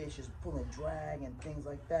a big fish, is pulling drag and things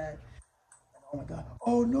like that. And oh my God,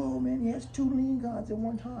 oh no, man, he has 2 lingcods at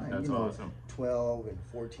one time. That's awesome. 12 and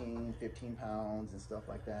 14, 15 pounds and stuff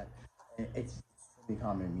like that. And it's extremely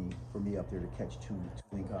common for me up there to catch 2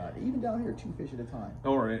 lingcod, even down here, 2 fish at a time.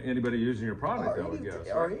 Or anybody using your product, I would guess.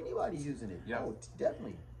 Or anybody using it. Yeah. Oh,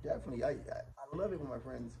 definitely. I love it when my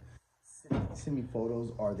friends send me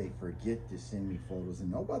photos, or they forget to send me photos.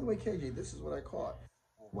 And oh, by the way, KJ, this is what I caught.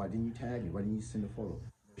 Why didn't you tag me? Why didn't you send a photo?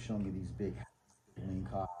 They're showing me these big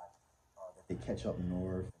lingcod that they catch up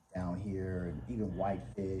north, down here, and even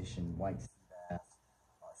whitefish and white sea bass,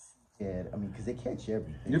 sheephead. I mean, because they catch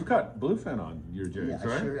everything. You've got bluefin on your jigs,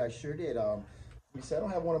 right? I sure did. You see, I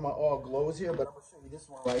don't have one of my all glows here, but I'm gonna show you this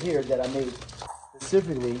one right here that I made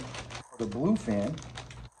specifically for the bluefin.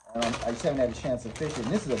 I just haven't had a chance to fish it.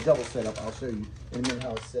 And this is a double setup. I'll show you in a minute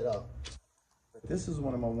how it's set up. But this is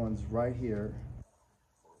one of my ones right here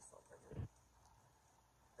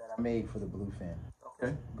that I made for the bluefin.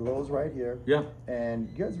 Okay. Glows right here. Yeah. And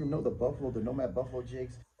you guys know the Nomad Buffalo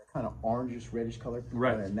jigs, that kind of orangish, reddish color.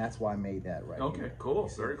 Right. And that's why I made that right here. Okay, cool.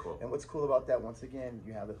 Very cool. And what's cool about that, once again,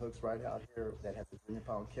 you have the hooks right out here that have the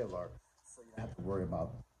 300-pound Kevlar, so you don't have to worry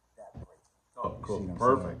about that break. Oh, cool.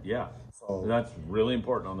 Perfect. Yeah. So that's really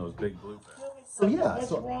important on those big bluefin. So yeah,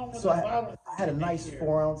 so I had a nice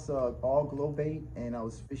 4-ounce all glow bait, and I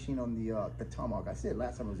was fishing on the tomahawk. I said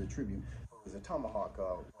last time it was a tribute. It was a tomahawk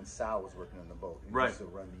when Sal was working on the boat. He used to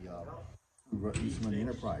run the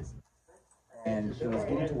Enterprise, and it was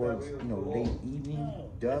getting towards late evening,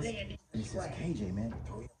 dusk, and he says, "KJ, man,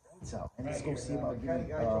 throw your baits out, and let's go see about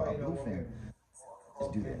getting a bluefin.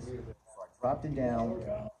 Let's do this." So I dropped it down,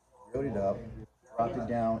 reeled it up, dropped it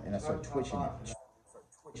down, and I started twitching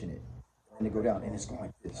it. And they go down, and it's going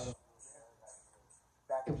like this.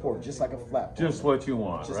 Back and forth, just like a flat ball. Just what you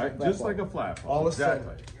want, right? Just like a flat ball. All of a sudden,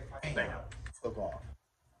 bam, took off.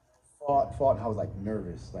 Fought, and I was like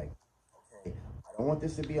nervous. Like, okay, I don't want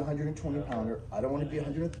this to be a 120-pounder. I don't want it to be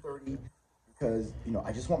 130 because,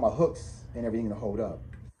 I just want my hooks and everything to hold up.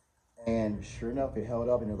 And sure enough, it held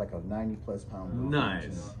up, and it was like a 90-plus pound.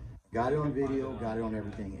 Nice. Got it on video, got it on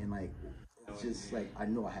everything, and like, it's just like, I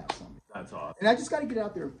know I have something. That's awesome. And I just got to get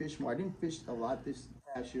out there and fish more. I didn't fish a lot this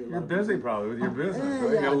past year. You're busy probably with your business,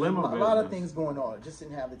 right? Yeah, You got a limo business. A lot of things going on. I just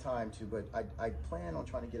didn't have the time to, but I plan on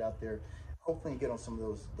trying to get out there, hopefully get on some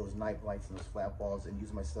of those night lights and those flat balls and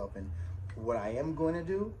use myself. And what I am going to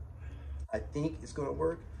do, I think it's going to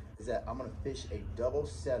work, is that I'm going to fish a double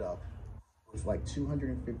setup with like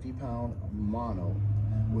 250-pound mono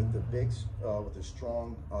with the big, with the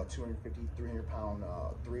strong 250, 300-pound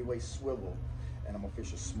 3-way swivel. And I'm gonna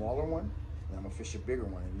fish a smaller one, and I'm gonna fish a bigger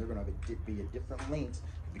one, and they're gonna be at different lengths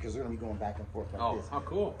because they're gonna be going back and forth like this. Oh, how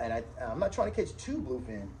cool! And I'm not trying to catch 2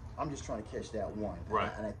 bluefin. I'm just trying to catch that one.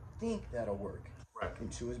 Right. And I think that'll work. Right.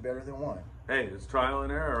 And 2 is better than 1. Hey, it's trial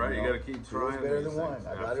and error, right? You got to keep 2 trying. is better than 1. Things.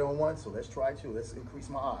 I got it on 1, so let's try 2. Let's increase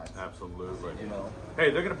my odds. Absolutely. Hey,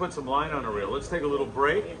 they're gonna put some line on the reel. Let's take a little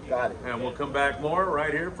break. Got it. And we'll come back more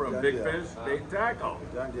right here from Done Big deal. Fish Bait and Tackle.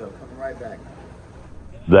 Done deal. Coming right back.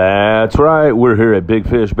 That's right. We're here at Big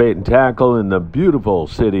Fish Bait and Tackle in the beautiful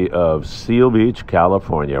city of Seal Beach,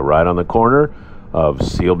 California, right on the corner of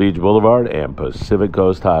Seal Beach Boulevard and Pacific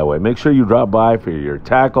Coast Highway. Make sure you drop by for your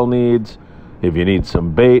tackle needs, if you need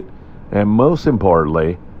some bait, and most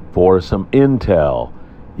importantly, for some intel.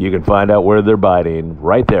 You can find out where they're biting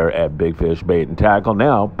right there at Big Fish Bait and Tackle.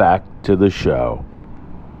 Now, back to the show.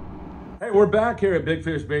 right, we're back here at Big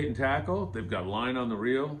Fish Bait and Tackle. They've got line on the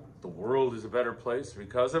reel. The world is a better place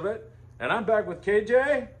because of it. And I'm back with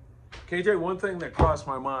KJ. KJ, one thing that crossed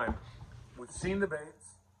my mind, we've seen the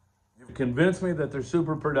baits. You've convinced me that they're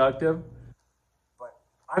super productive, but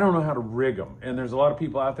I don't know how to rig them. And there's a lot of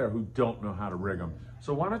people out there who don't know how to rig them.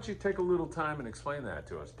 So why don't you take a little time and explain that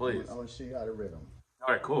to us, please? I want to show you how to rig them.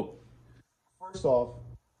 All right, cool. First off,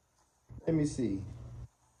 let me see.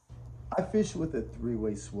 I fish with a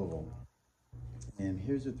three-way swivel. And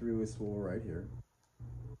here's a three-way swivel right here.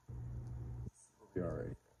 All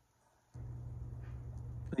right.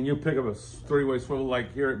 And you pick up a three-way swivel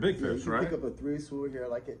like here at Big Fish, you right? Pick up a three-way swivel here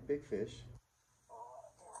like at Big Fish.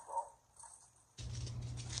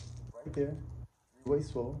 Right there. Three-way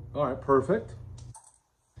swivel. All right, perfect.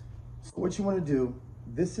 So what you want to do,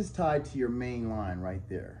 this is tied to your main line right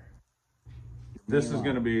there. This is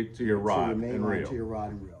going to be to your rod and reel. To your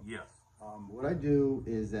rod and reel. Yes. What I do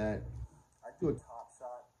is that I do a top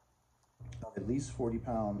shot of at least 40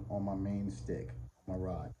 pounds on my main stick, my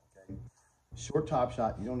rod. Okay, short top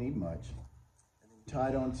shot. You don't need much. And then you tie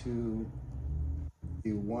it onto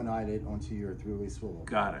you one-eyed onto your three-way swivel.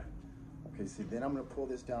 Got it. Okay. So then I'm going to pull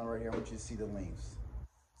this down right here. I want you to see the lengths.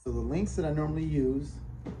 So the lengths that I normally use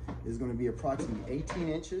is going to be approximately 18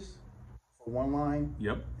 inches. For one line,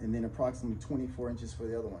 yep, and then approximately 24 inches for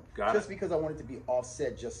the other one. Got just it. Because I want it to be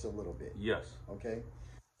offset just a little bit. Yes. Okay.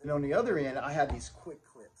 And on the other end, I have these quick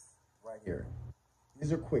clips right here.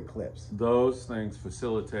 These are quick clips. Those things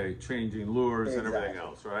facilitate changing lures and everything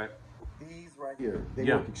else, right? These right here, they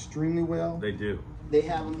work extremely well. They do. They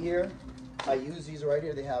have them here. I use these right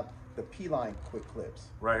here. They have the P-line quick clips.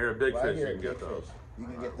 Right here at Big Fish, you here can get those. You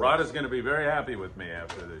can get those. Rod is going to be very happy with me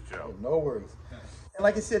after this show. No worries. And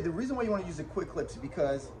like I said, the reason why you want to use the quick clips is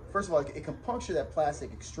because, first of all, it can puncture that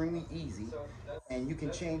plastic extremely easy, and you can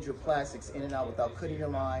change your plastics in and out without cutting your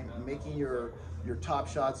line, making your top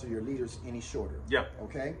shots or your leaders any shorter. Yeah.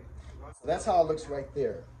 Okay? So that's how it looks right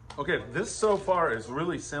there. Okay, this so far is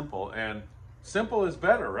really simple, and simple is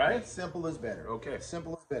better, right? Simple is better. Okay.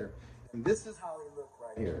 Simple is better. And this is how they look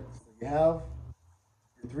right here. So you have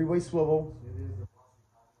your three-way swivel,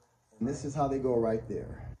 and this is how they go right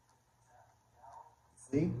there.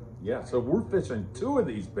 See? Yeah, so we're fishing 2 of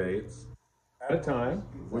these baits at a time,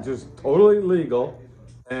 which is totally legal.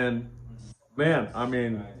 And man, I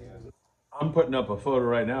mean, I'm putting up a photo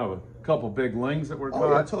right now of a couple big lings that were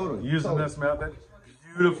caught using this method.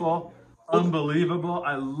 Beautiful, unbelievable.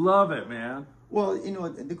 I love it, man. Well, you know,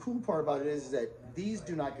 the cool part about it is that these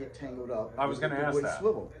do not get tangled up. I was going to ask with that.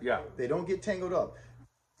 Swivel. Yeah. They don't get tangled up.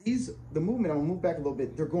 These, the movement, I'm going to move back a little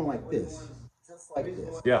bit, they're going like this. Just like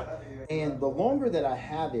this. Yeah. And the longer that I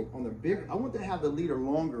have it on the big, I want to have the leader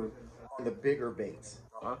longer on the bigger baits.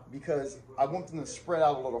 Because I want them to spread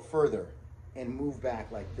out a little further and move back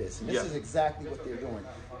like this. And this is exactly what they're doing.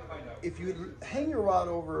 If you hang your rod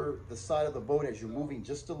over the side of the boat as you're moving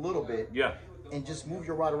just a little bit, and just move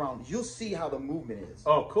your rod around, you'll see how the movement is.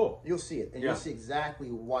 Oh, cool. You'll see it, and you'll see exactly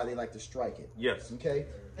why they like to strike it. Yes. Okay?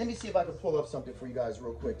 Let me see if I can pull up something for you guys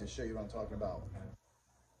real quick to show you what I'm talking about.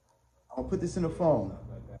 I'm going to put this in the phone.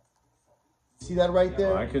 See that right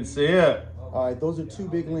there? I can see it. All right, those are 2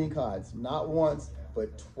 big Lingcods. Not once,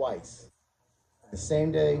 but twice. The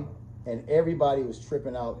same day, and everybody was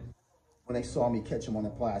tripping out when they saw me catch them on the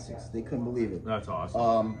plastics. They couldn't believe it. That's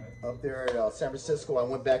awesome. Up there at San Francisco, I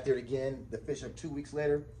went back there again. The fish, 2 weeks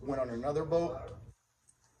later, went on another boat.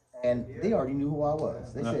 And they already knew who I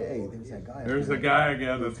was. They said, hey, there's that guy. There's the guy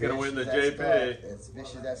again that's going to win the JP. It's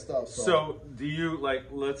fishes that stuff. So do you, like,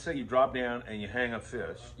 let's say you drop down and you hang a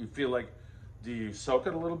fish. You feel like, do you soak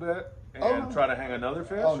it a little bit and try to hang another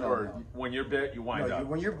fish? Or when you're bit, you wind up?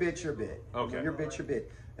 When you're bit, you're bit. Okay. When you're bit, you're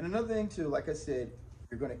bit. And another thing, too, like I said,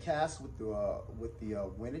 you're going to cast with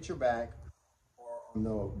the wind at your back.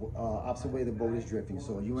 No, opposite way the boat is drifting.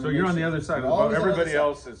 So you're on the other side of the boat. Everybody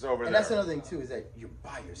else is over there. And that's another thing too, is that you're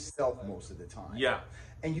by yourself most of the time. Yeah.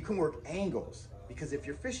 And you can work angles, because if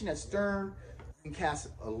you're fishing at stern, you can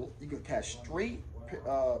cast straight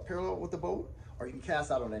parallel with the boat, or you can cast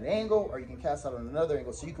out on an angle, or you can cast out on another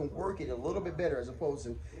angle. So you can work it a little bit better, as opposed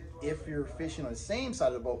to if you're fishing on the same side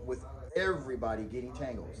of the boat with everybody getting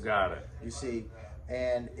tangles. Got it. You see.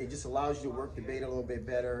 And it just allows you to work the bait a little bit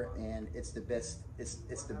better, and it's the best.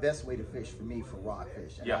 It's the best way to fish for me for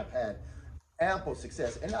rockfish. And I've had ample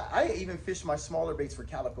success. And I even fished my smaller baits for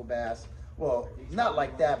calico bass. Well, not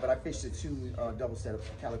like that, but I fished the 2 double setups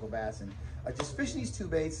for calico bass, and I just fishing these 2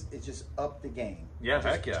 baits. It just upped the game. Yeah,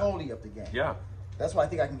 heck yeah. Totally upped the game. Yeah. That's why I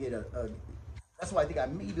think I can get That's why I think I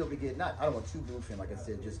may be able to get, not, I don't want 2 bluefin, like I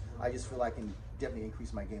said, I just feel I can definitely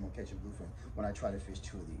increase my game on catching bluefin when I try to fish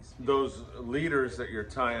 2 of these. Those leaders that you're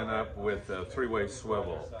tying up with a 3-way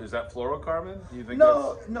swivel, is that fluorocarbon? Do you think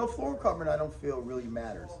No, fluorocarbon I don't feel really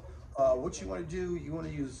matters. What you want to do, you want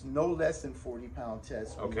to use no less than 40-pound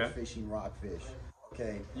tests when you're fishing rockfish.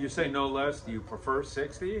 Okay. You say no less, do you prefer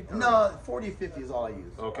 60? No, 40 or 50 is all I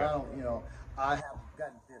use. Okay. I don't, I have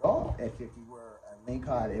gotten bit off at 50 where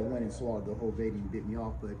Lingcod, it went and swallowed the whole bait and bit me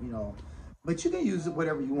off, but but you can use it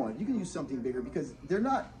whatever you want. You can use something bigger because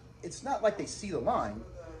it's not like they see the line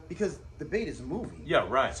because the bait is moving. Yeah,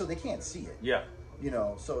 right. So they can't see it. Yeah.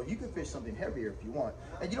 So you can fish something heavier if you want.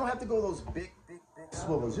 And you don't have to go those big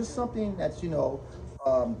swivels. Just something that's,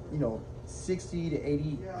 60 to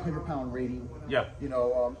 80, 100-pound rating. Yeah.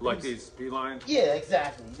 Like these P-lines? Yeah,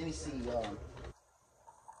 exactly. Let me see.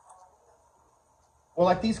 Well,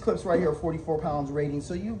 like these clips right here are 44 pounds rating,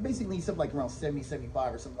 so you basically need something like around 70,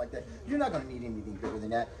 75 or something like that. You're not going to need anything bigger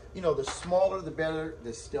than that. The smaller the better,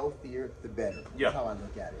 the stealthier the better. Yeah. That's how I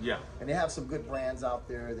look at it. Yeah. And they have some good brands out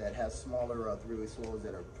there that have smaller 3-way swivels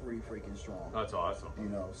that are pretty freaking strong. That's awesome.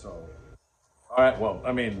 So. All right, well,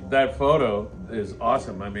 I mean, that photo is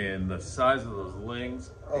awesome. I mean, the size of those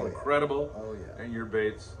lings, incredible. Oh, yeah. And your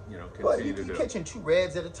baits, you continue to do. You're catching 2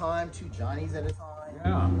 reds at a time, 2 Johnnies at a time.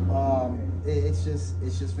 Yeah. It's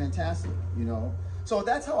just fantastic, So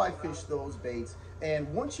that's how I fish those baits.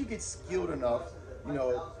 And once you get skilled enough,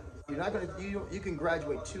 you're not gonna you can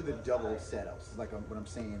graduate to the double setups, like what I'm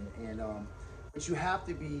saying. And but you have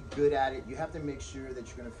to be good at it. You have to make sure that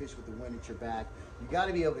you're gonna fish with the wind at your back. You got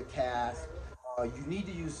to be able to cast. You need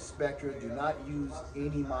to use Spectra. Do not use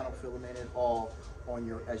any monofilament at all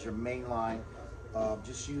as your main line.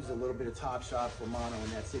 Just use a little bit of Top Shot for mono,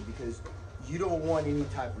 and that's it, because you don't want any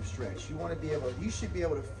type of stretch. You should be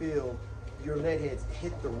able to feel your lead heads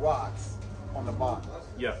hit the rocks on the bottom.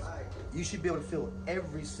 Yes. You should be able to feel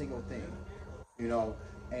every single thing,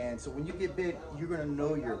 And so when you get bit, you're gonna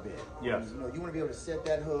know you're bit. Yes. You want to be able to set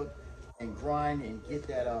that hook and grind and get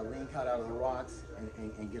that Lingcod out of the rocks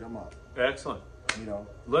and get them up. Excellent.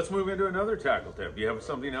 Let's move into another tackle tip. Do you have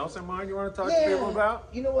something else in mind you want to talk to people about?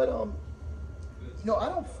 You know what? I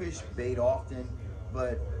don't fish bait often,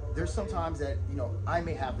 but there's sometimes that I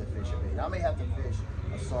may have to fish a bait. I may have to fish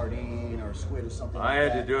a sardine or a squid or something. I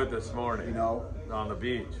had to do it this morning. On the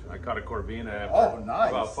beach. I caught a corvina after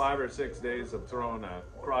about 5 or 6 days of throwing a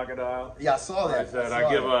crocodile. Yeah, I saw that. I said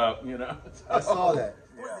I give up. I saw that.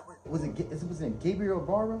 Yeah. Was it Gabriel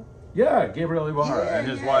Ibarra? Yeah, Gabriel Ibarra and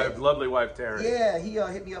his wife, lovely wife Terry. Yeah, he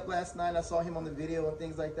hit me up last night. I saw him on the video and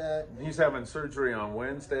things like that. He's having surgery on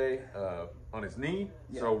Wednesday on his knee,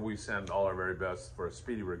 so we send all our very best for a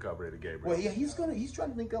speedy recovery to Gabriel. Well, yeah, he's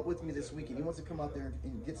trying to link up with me this weekend. He wants to come out there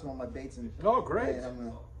and get some of my baits and. Oh, great!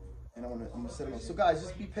 And I'm gonna set him up. So guys,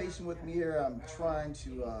 just be patient with me here. I'm trying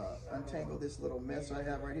to untangle this little mess I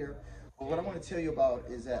have right here. But what I want to tell you about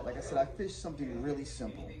is that, like I said, I fish something really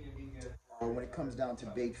simple. When it comes down to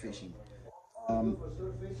bait fishing, I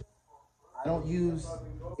don't use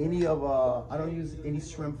any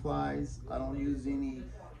shrimp flies. I don't use any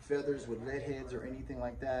feathers with lead heads or anything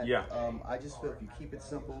like that. Yeah. I just feel if you keep it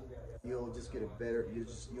simple, you'll just get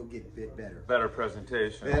you'll get bit better. Better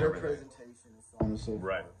presentation. Better presentation and so on and so forth.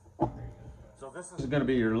 Right. So this is going to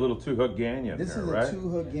be your little 2-hook ganyan. This here, is right? a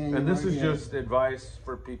 2-hook ganyan. And this right is here. just advice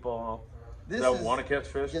for people that want to catch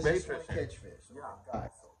fish, bait fishing. Catch fish. Yeah. Guys,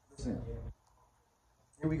 listen.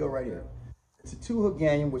 Here we go right here. It's a 2-hook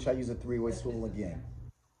ganyan, which I use a 3-way swivel again.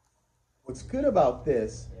 What's good about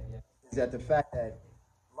this is that the fact that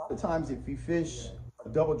a lot of times if you fish a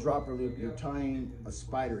double dropper loop, you're tying a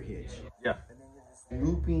spider hitch. Yeah. And then you're just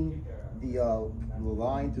looping the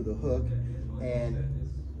line through the hook, and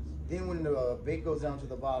then when the bait goes down to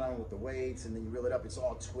the bottom with the weights and then you reel it up, it's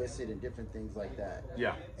all twisted and different things like that.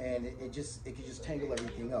 Yeah. And it can just tangle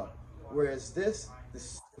everything up. Whereas the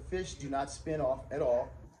fish do not spin off at all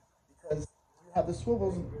because you have the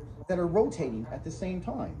swivels that are rotating at the same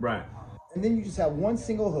time. Right. And then you just have one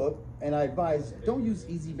single hook, and I advise don't use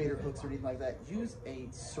easy baiter hooks or anything like that. Use a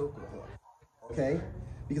circle hook, okay?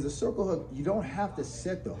 Because a circle hook, you don't have to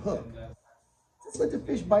set the hook. Just let the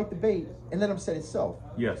fish bite the bait and let them set itself.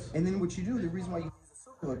 Yes. And then what you do, the reason why you use a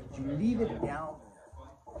circle hook, is you leave it down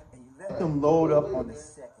there and you let them load up on the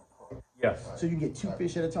second hook. Yes. So you get 2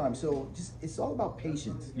 fish at a time. So it's all about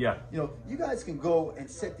patience. Yeah. You guys can go and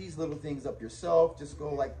set these little things up yourself. Just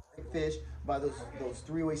go like fish, buy those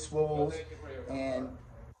 3-way swivels, and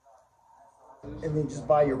then just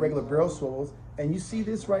buy your regular barrel swivels. And you see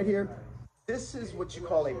this right here? This is what you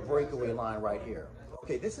call a breakaway line right here.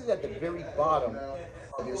 Okay, this is at the very bottom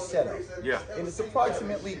of your setup. Yeah. And it's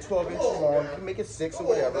approximately 12 inches long. You can make it 6 or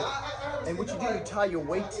whatever. And what you do, you tie your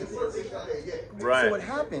weight to this. Right. So what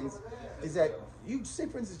happens is that you, say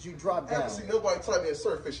for instance, you drop down. I haven't seen nobody try me in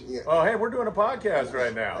surf fishing yet. Oh, hey, we're doing a podcast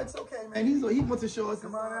right now. That's okay, man. He wants to show us.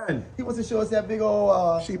 Come on in. He wants to show us that big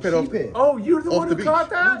old sheep head. Oh, you're the Off one the who beach. caught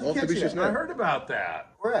that? Off the beach just now. I heard about that.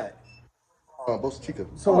 Where at? Bosa Chica.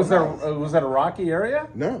 So was that a rocky area?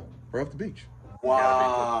 No, right off the beach.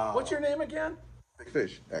 Wow. What's your name again? Big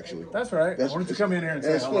fish, actually. That's right. Why don't you come in here and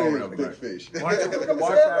say That's hello funny, real big quick? fish. Why don't you walk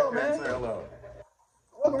Say back hello, here and man. say hello?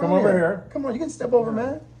 Come Come over here. Come on, you can step over,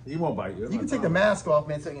 man. He won't bite you. You can take the mask off,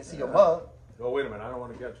 man, so you can see your mug. Oh, wait a minute. I don't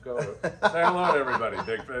want to catch COVID. Say hello to everybody,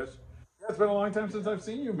 Big Fish. Yeah, it's been a long time since I've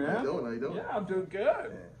seen you, man. How you doing? Yeah, I'm doing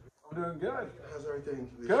good. I'm doing good. How's everything?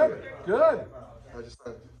 Good, good. I just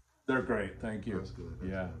They're great. Thank you. That's good.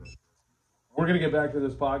 Yeah. We're going to get back to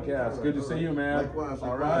this podcast. Good to see you, man. Likewise,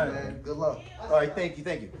 All right. man. Good luck. All right, thank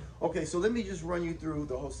you. Okay, so let me just run you through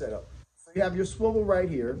the whole setup. So you have your swivel right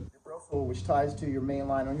here, your barrel swivel, which ties to your main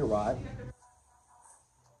line on your rod.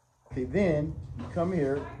 Okay, then you come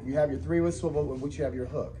here, you have your 3-way swivel in which you have your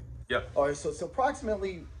hook. Yep. All right, so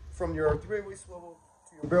approximately from your 3-way swivel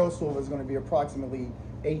to your barrel swivel is going to be approximately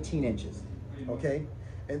 18 inches, okay?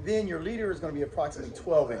 And then your leader is going to be approximately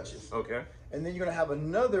 12 inches. Okay. And then you're going to have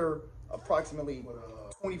another approximately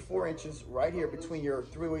 24 inches right here between your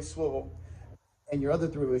 3-way swivel and your other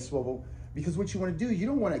 3-way swivel, because what you want to do, you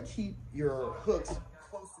don't want to keep your hooks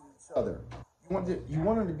close to each other. You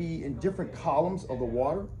want them to be in different columns of the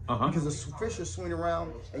water, because the fish are swimming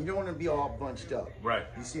around and you don't want them to be all bunched up. Right.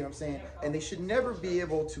 You see what I'm saying? And they should never be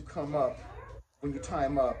able to come up when you tie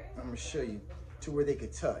them up. I'm going to show you to where they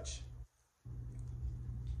could touch.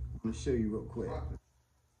 I'm going to show you real quick.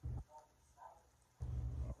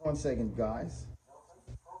 1 second, guys.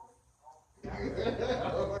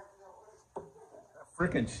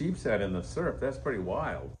 Freaking sheep's head in the surf. That's pretty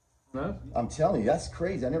wild. Huh? I'm telling you, that's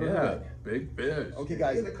crazy. I never heard Yeah, that. big fish. Okay,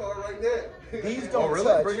 guys, In the car right now. these Oh, don't really?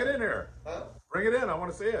 touch. Bring it in here. Huh? Bring it in. I want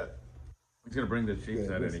to see it. He's going to bring the sheep's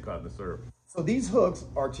head in. this- He caught in the surf. So these hooks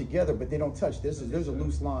are together, but they don't touch. There's a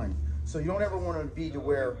loose line. So you don't ever want them to be to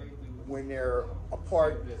where when they're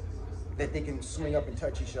apart that they can swing up and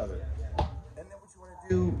touch each other. And then what you want to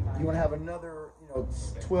do, you want to have another,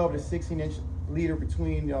 12 to 16 inch leader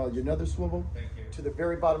between your another swivel to the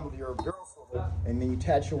very bottom of your barrel swivel, and then you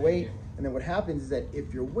attach your weight. And then what happens is that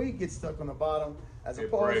if your weight gets stuck on the bottom, as It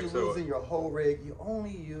opposed breaks to losing it. your whole rig, you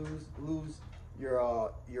only lose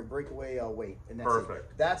your breakaway weight, and that's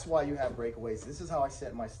Perfect. it. That's why you have breakaways. This is how I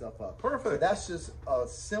set my stuff up. Perfect. So that's just a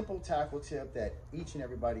simple tackle tip that each and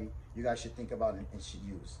everybody you guys should think about and should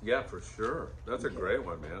use. Yeah, for sure. That's a great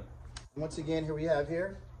one, man. Once again, here we have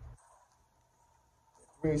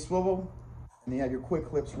 3-way swivel, and then you have your quick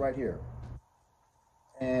clips right here.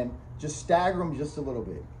 And just stagger them just a little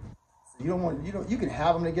bit. So you can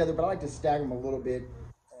have them together, but I like to stagger them a little bit,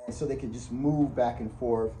 and so they can just move back and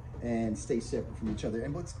forth and stay separate from each other.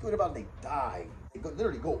 And what's good about it, they dive. They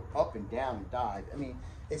literally go up and down and dive. I mean,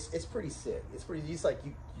 it's pretty sick. It's like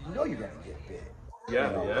you know you're gonna get bit.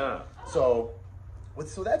 Yeah, yeah. So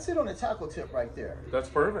that's it on the tackle tip right there. That's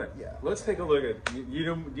perfect. Yeah. Let's take a look at. Do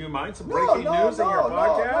you mind some breaking news in your No,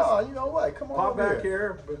 podcast? you know what? Come on. Pop over back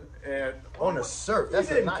here and On the surf. You That's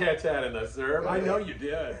didn't a catch that in the surf. I know you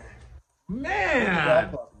did.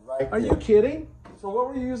 Man, Right are you there. kidding? So what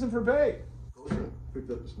were you using for bait? Picked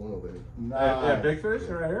up this one over here. Yeah, big fish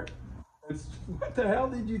right here. What the hell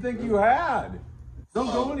did you think you had? Don't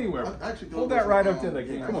go anywhere. I actually thought Hold it that was, right up to the I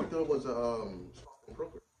camera. actually thought it was a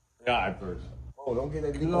croaker. Yeah, I first. Oh, don't get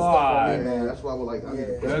that legal God. stuff on me, Man, man. that's why I was like, I need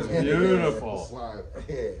to Yeah. That's put beautiful. slide.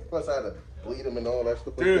 Yeah. Plus, I had to bleed him and all that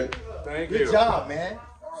stuff. Dude, thank you. Good job, man.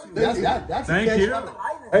 That's Thank a catch you. on the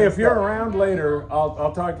island. Hey, if you're around later,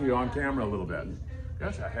 I'll talk to you on camera a little bit.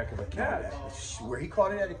 That's a heck of a catch. Where he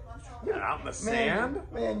caught it at? Out in the sand?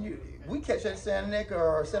 Man, we catch that Sand Neck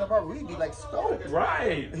or Santa Barbara, we'd be like stoked.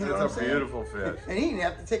 Right. You know what I'm That's a saying? beautiful fish. And he didn't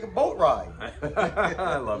have to take a boat ride.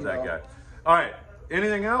 I love You that know. guy. All right.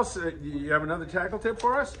 Anything else? You have another tackle tip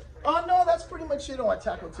for us? Oh, no, that's pretty much it on my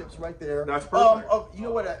tackle tips right there. That's perfect. You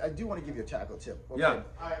know what? I do want to give you a tackle tip. Okay? Yeah.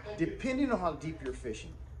 Depending on how deep you're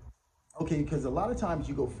fishing. Okay, because a lot of times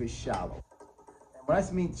you go fish shallow. And when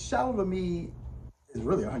I mean shallow to me is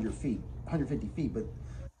really 100 feet, 150 feet, but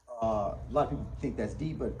a lot of people think that's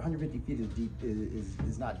deep, but 150 feet is deep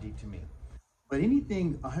is not deep to me. But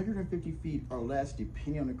anything 150 feet or less,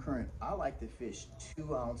 depending on the current, I like to fish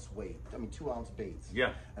 2 ounce baits.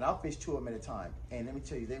 Yeah. And I'll fish 2 of them at a time. And let me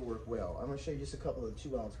tell you, they work well. I'm going to show you just a couple of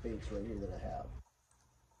 2 ounce baits right here that I have.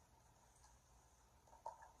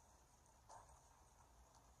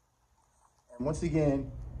 Once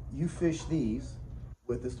again, you fish these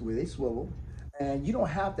with this the way they swivel, and you don't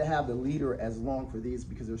have to have the leader as long for these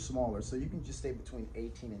because they're smaller. So you can just stay between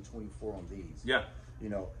 18 and 24 on these. Yeah. You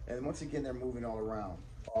know, and once again, they're moving all around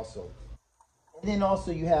also. And then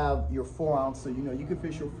also you have your 4 ounce, so you know you can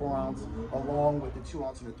fish your 4 ounce along with the 2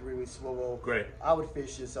 ounce and the 3-way swivel. Great. I would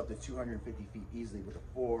fish this up to 250 feet easily with a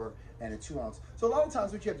 4 and a 2 ounce. So a lot of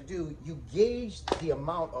times what you have to do, you gauge the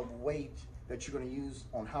amount of weight that you're going to use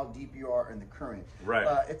on how deep you are in the current. Right.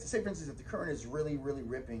 If say for instance, if the current is really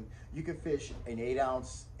ripping, you can fish an 8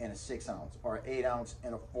 ounce and a 6 ounce, or an 8 ounce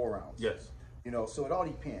and a 4 ounce. Yes. You know, so it all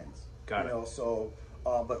depends. Got it. You know, so.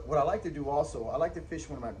 But what I like to do also, I like to fish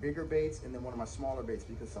one of my bigger baits and then one of my smaller baits,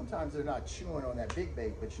 because sometimes they're not chewing on that big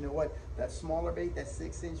bait, but you know what? That smaller bait, that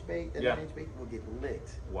 6-inch bait, that 9-inch bait will get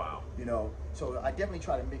licked. Wow. You know, so I definitely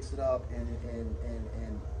try to mix it up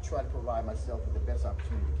and try to provide myself with the best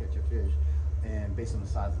opportunity to catch a fish, and based on the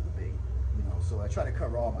size of the bait. You know, so I try to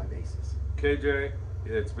cover all my bases. KJ,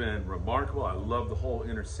 it's been remarkable. I love the whole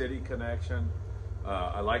inner city connection.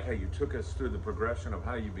 I like how you took us through the progression of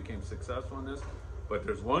how you became successful in this. But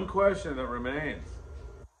there's one question that remains.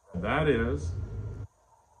 And that is,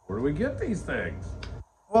 where do we get these things?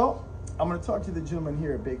 Well, I'm going to talk to the gentleman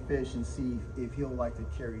here at Big Fish and see if he'll like to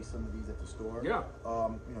carry some of these at the store. Yeah. You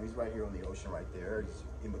know, he's right here on the ocean right there. He's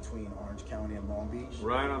in between Orange County and Long Beach.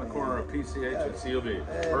 Right on the corner of PCH and CLB.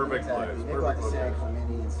 Perfect exactly. place. They go out Perfect to San location.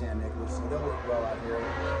 Clemente and San Nicolas, so they'll work well out here.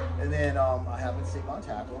 And then I have in Savon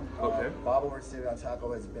Tackle. Okay. Bob over at Savon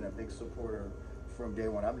Tackle has been a big supporter from day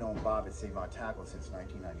one. I've known Bob at Savon Tackle since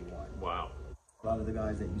 1991. Wow. A lot of the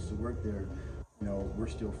guys that used to work there, you know, we're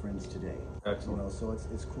still friends today. Excellent. You know, so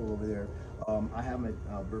it's cool over there. I have him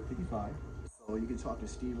at Bird 55, so you can talk to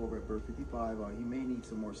Steve over at Bird 55. He may need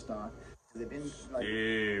some more stock. They've been like,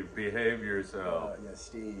 Steve, behave yourself. yeah,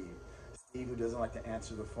 Steve. Steve, who doesn't like to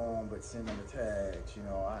answer the phone but send him a text. You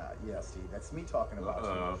know, yeah, Steve, that's me talking about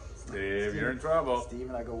you. Steve, you're in trouble. Steve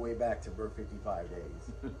and I go way back to Bird 55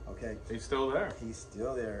 days. Okay. He's still there. He's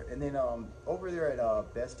still there. And then over there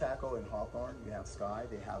at Best Tackle in Hawthorne, you have Sky.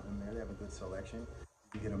 They have them there. They have a good selection.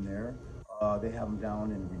 You get them there. They have them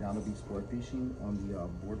down in Redondo Beach Sport Fishing on the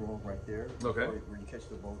boardwalk right there. Okay. Where you catch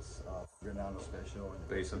the boats, Redondo Special. And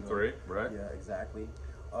Basin 3, right? Yeah, exactly.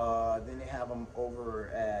 Then they have them over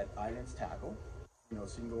at Islands Tackle. You know,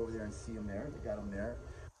 so you can go over there and see them there. They got them there.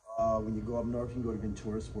 When you go up north, you can go to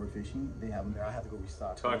Ventura Sport Fishing. They have them there. I have to go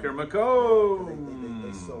restock. Tucker them. McComb.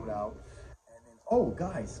 They sold out. And then, oh,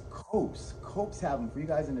 guys, Copes. Copes have them for you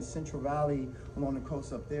guys in the Central Valley along the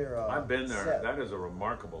coast up there. I've been there. Seth. That is a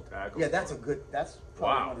remarkable tackle. Yeah, that's that's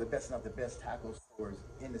probably Wow. one of the best, not the best tackle stores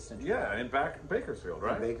in the Central Yeah, Valley. in Bakersfield,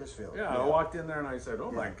 right? In Bakersfield. Yeah, I walked in there and I said,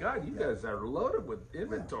 "Oh my Yeah. God, you guys are loaded with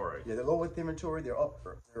inventory." Yeah, they're low with inventory. They're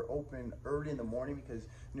open early in the morning because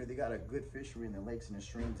you know they got a good fishery in the lakes and the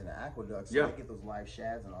streams and the aqueducts. So Yeah. they get those live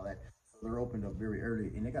shads and all that. So they're opened up very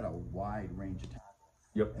early, and they got a wide range of tackle.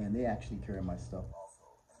 Yep. And they actually carry my stuff also.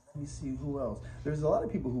 Let me see who else. There's a lot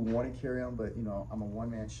of people who want to carry them, but you know I'm a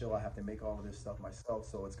one-man show. I have to make all of this stuff myself,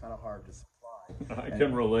 so it's kind of hard to supply. I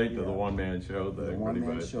can relate to yeah. the one-man show The thing. one-man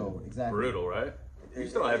pretty much. show, exactly. Brutal, right? You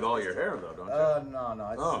still have all your hair though, don't you?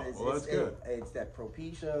 No. That's good. It's that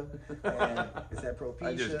Propecia, and it's that Propecia.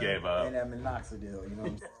 I just gave up. And that minoxidil, you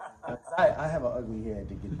know. I have an ugly head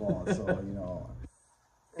to get bald, so you know.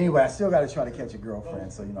 Anyway, I still got to try to catch a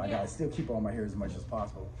girlfriend, so you know I got to still keep all my hair as much as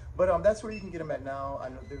possible. But that's where you can get them at now. I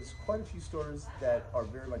know there's quite a few stores that are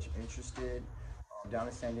very much interested. Down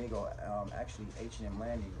in San Diego, actually H&M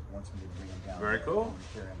Landing wants me to bring them down. Very there cool.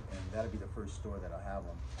 and carry 'em, and that'll be the first store that I'll have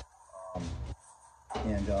them.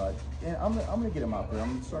 And I'm gonna get them out there.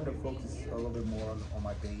 I'm starting to focus a little bit more on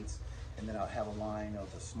my baits, and then I'll have a line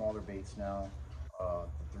of the smaller baits now,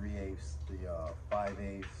 the 3/8, the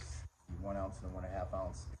 5/8, the 1 ounce and the 1.5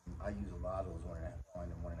 ounce. I use a lot of those 1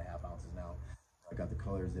 and 1.5 ounces now. I got the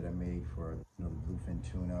colors that I made for the bluefin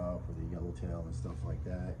tuna, for the yellowtail and stuff like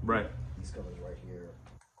that. Right. These colors right here.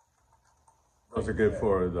 Those are good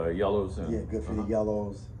for the yellows and Yeah, good for the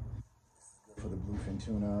yellows. Good for the bluefin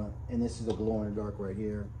tuna. And this is a glow in the dark right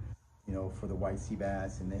here, you know, for the white sea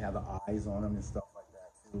bass, and they have the eyes on them and stuff like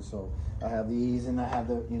that too. So I have these, and I have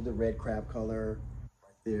the red crab color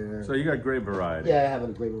right there. So you got great variety. Yeah, I have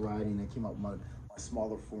a great variety, and I came up with my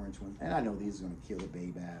smaller 4-inch ones. And I know these are going to kill the bay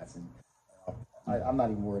bass, and I'm not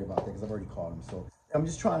even worried about that because I've already caught them. So I'm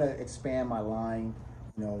just trying to expand my line,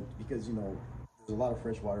 you know, because, you know, there's a lot of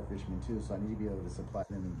freshwater fishermen too, so I need to be able to supply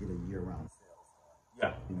them and get a year-round sale.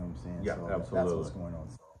 Yeah. You know what I'm saying? Yeah, so absolutely. That's what's going on.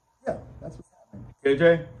 So, yeah, that's what's happening.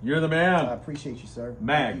 KJ, you're the I man. appreciate you, sir.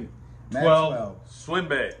 Mag. Thank you. Mag 12 12. swim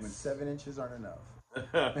baits. When 7 inches aren't enough.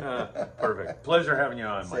 Perfect. Pleasure having you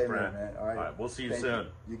on, my Same friend. here, man. All right. We'll see you Thank soon.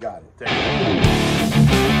 You got it. Take care.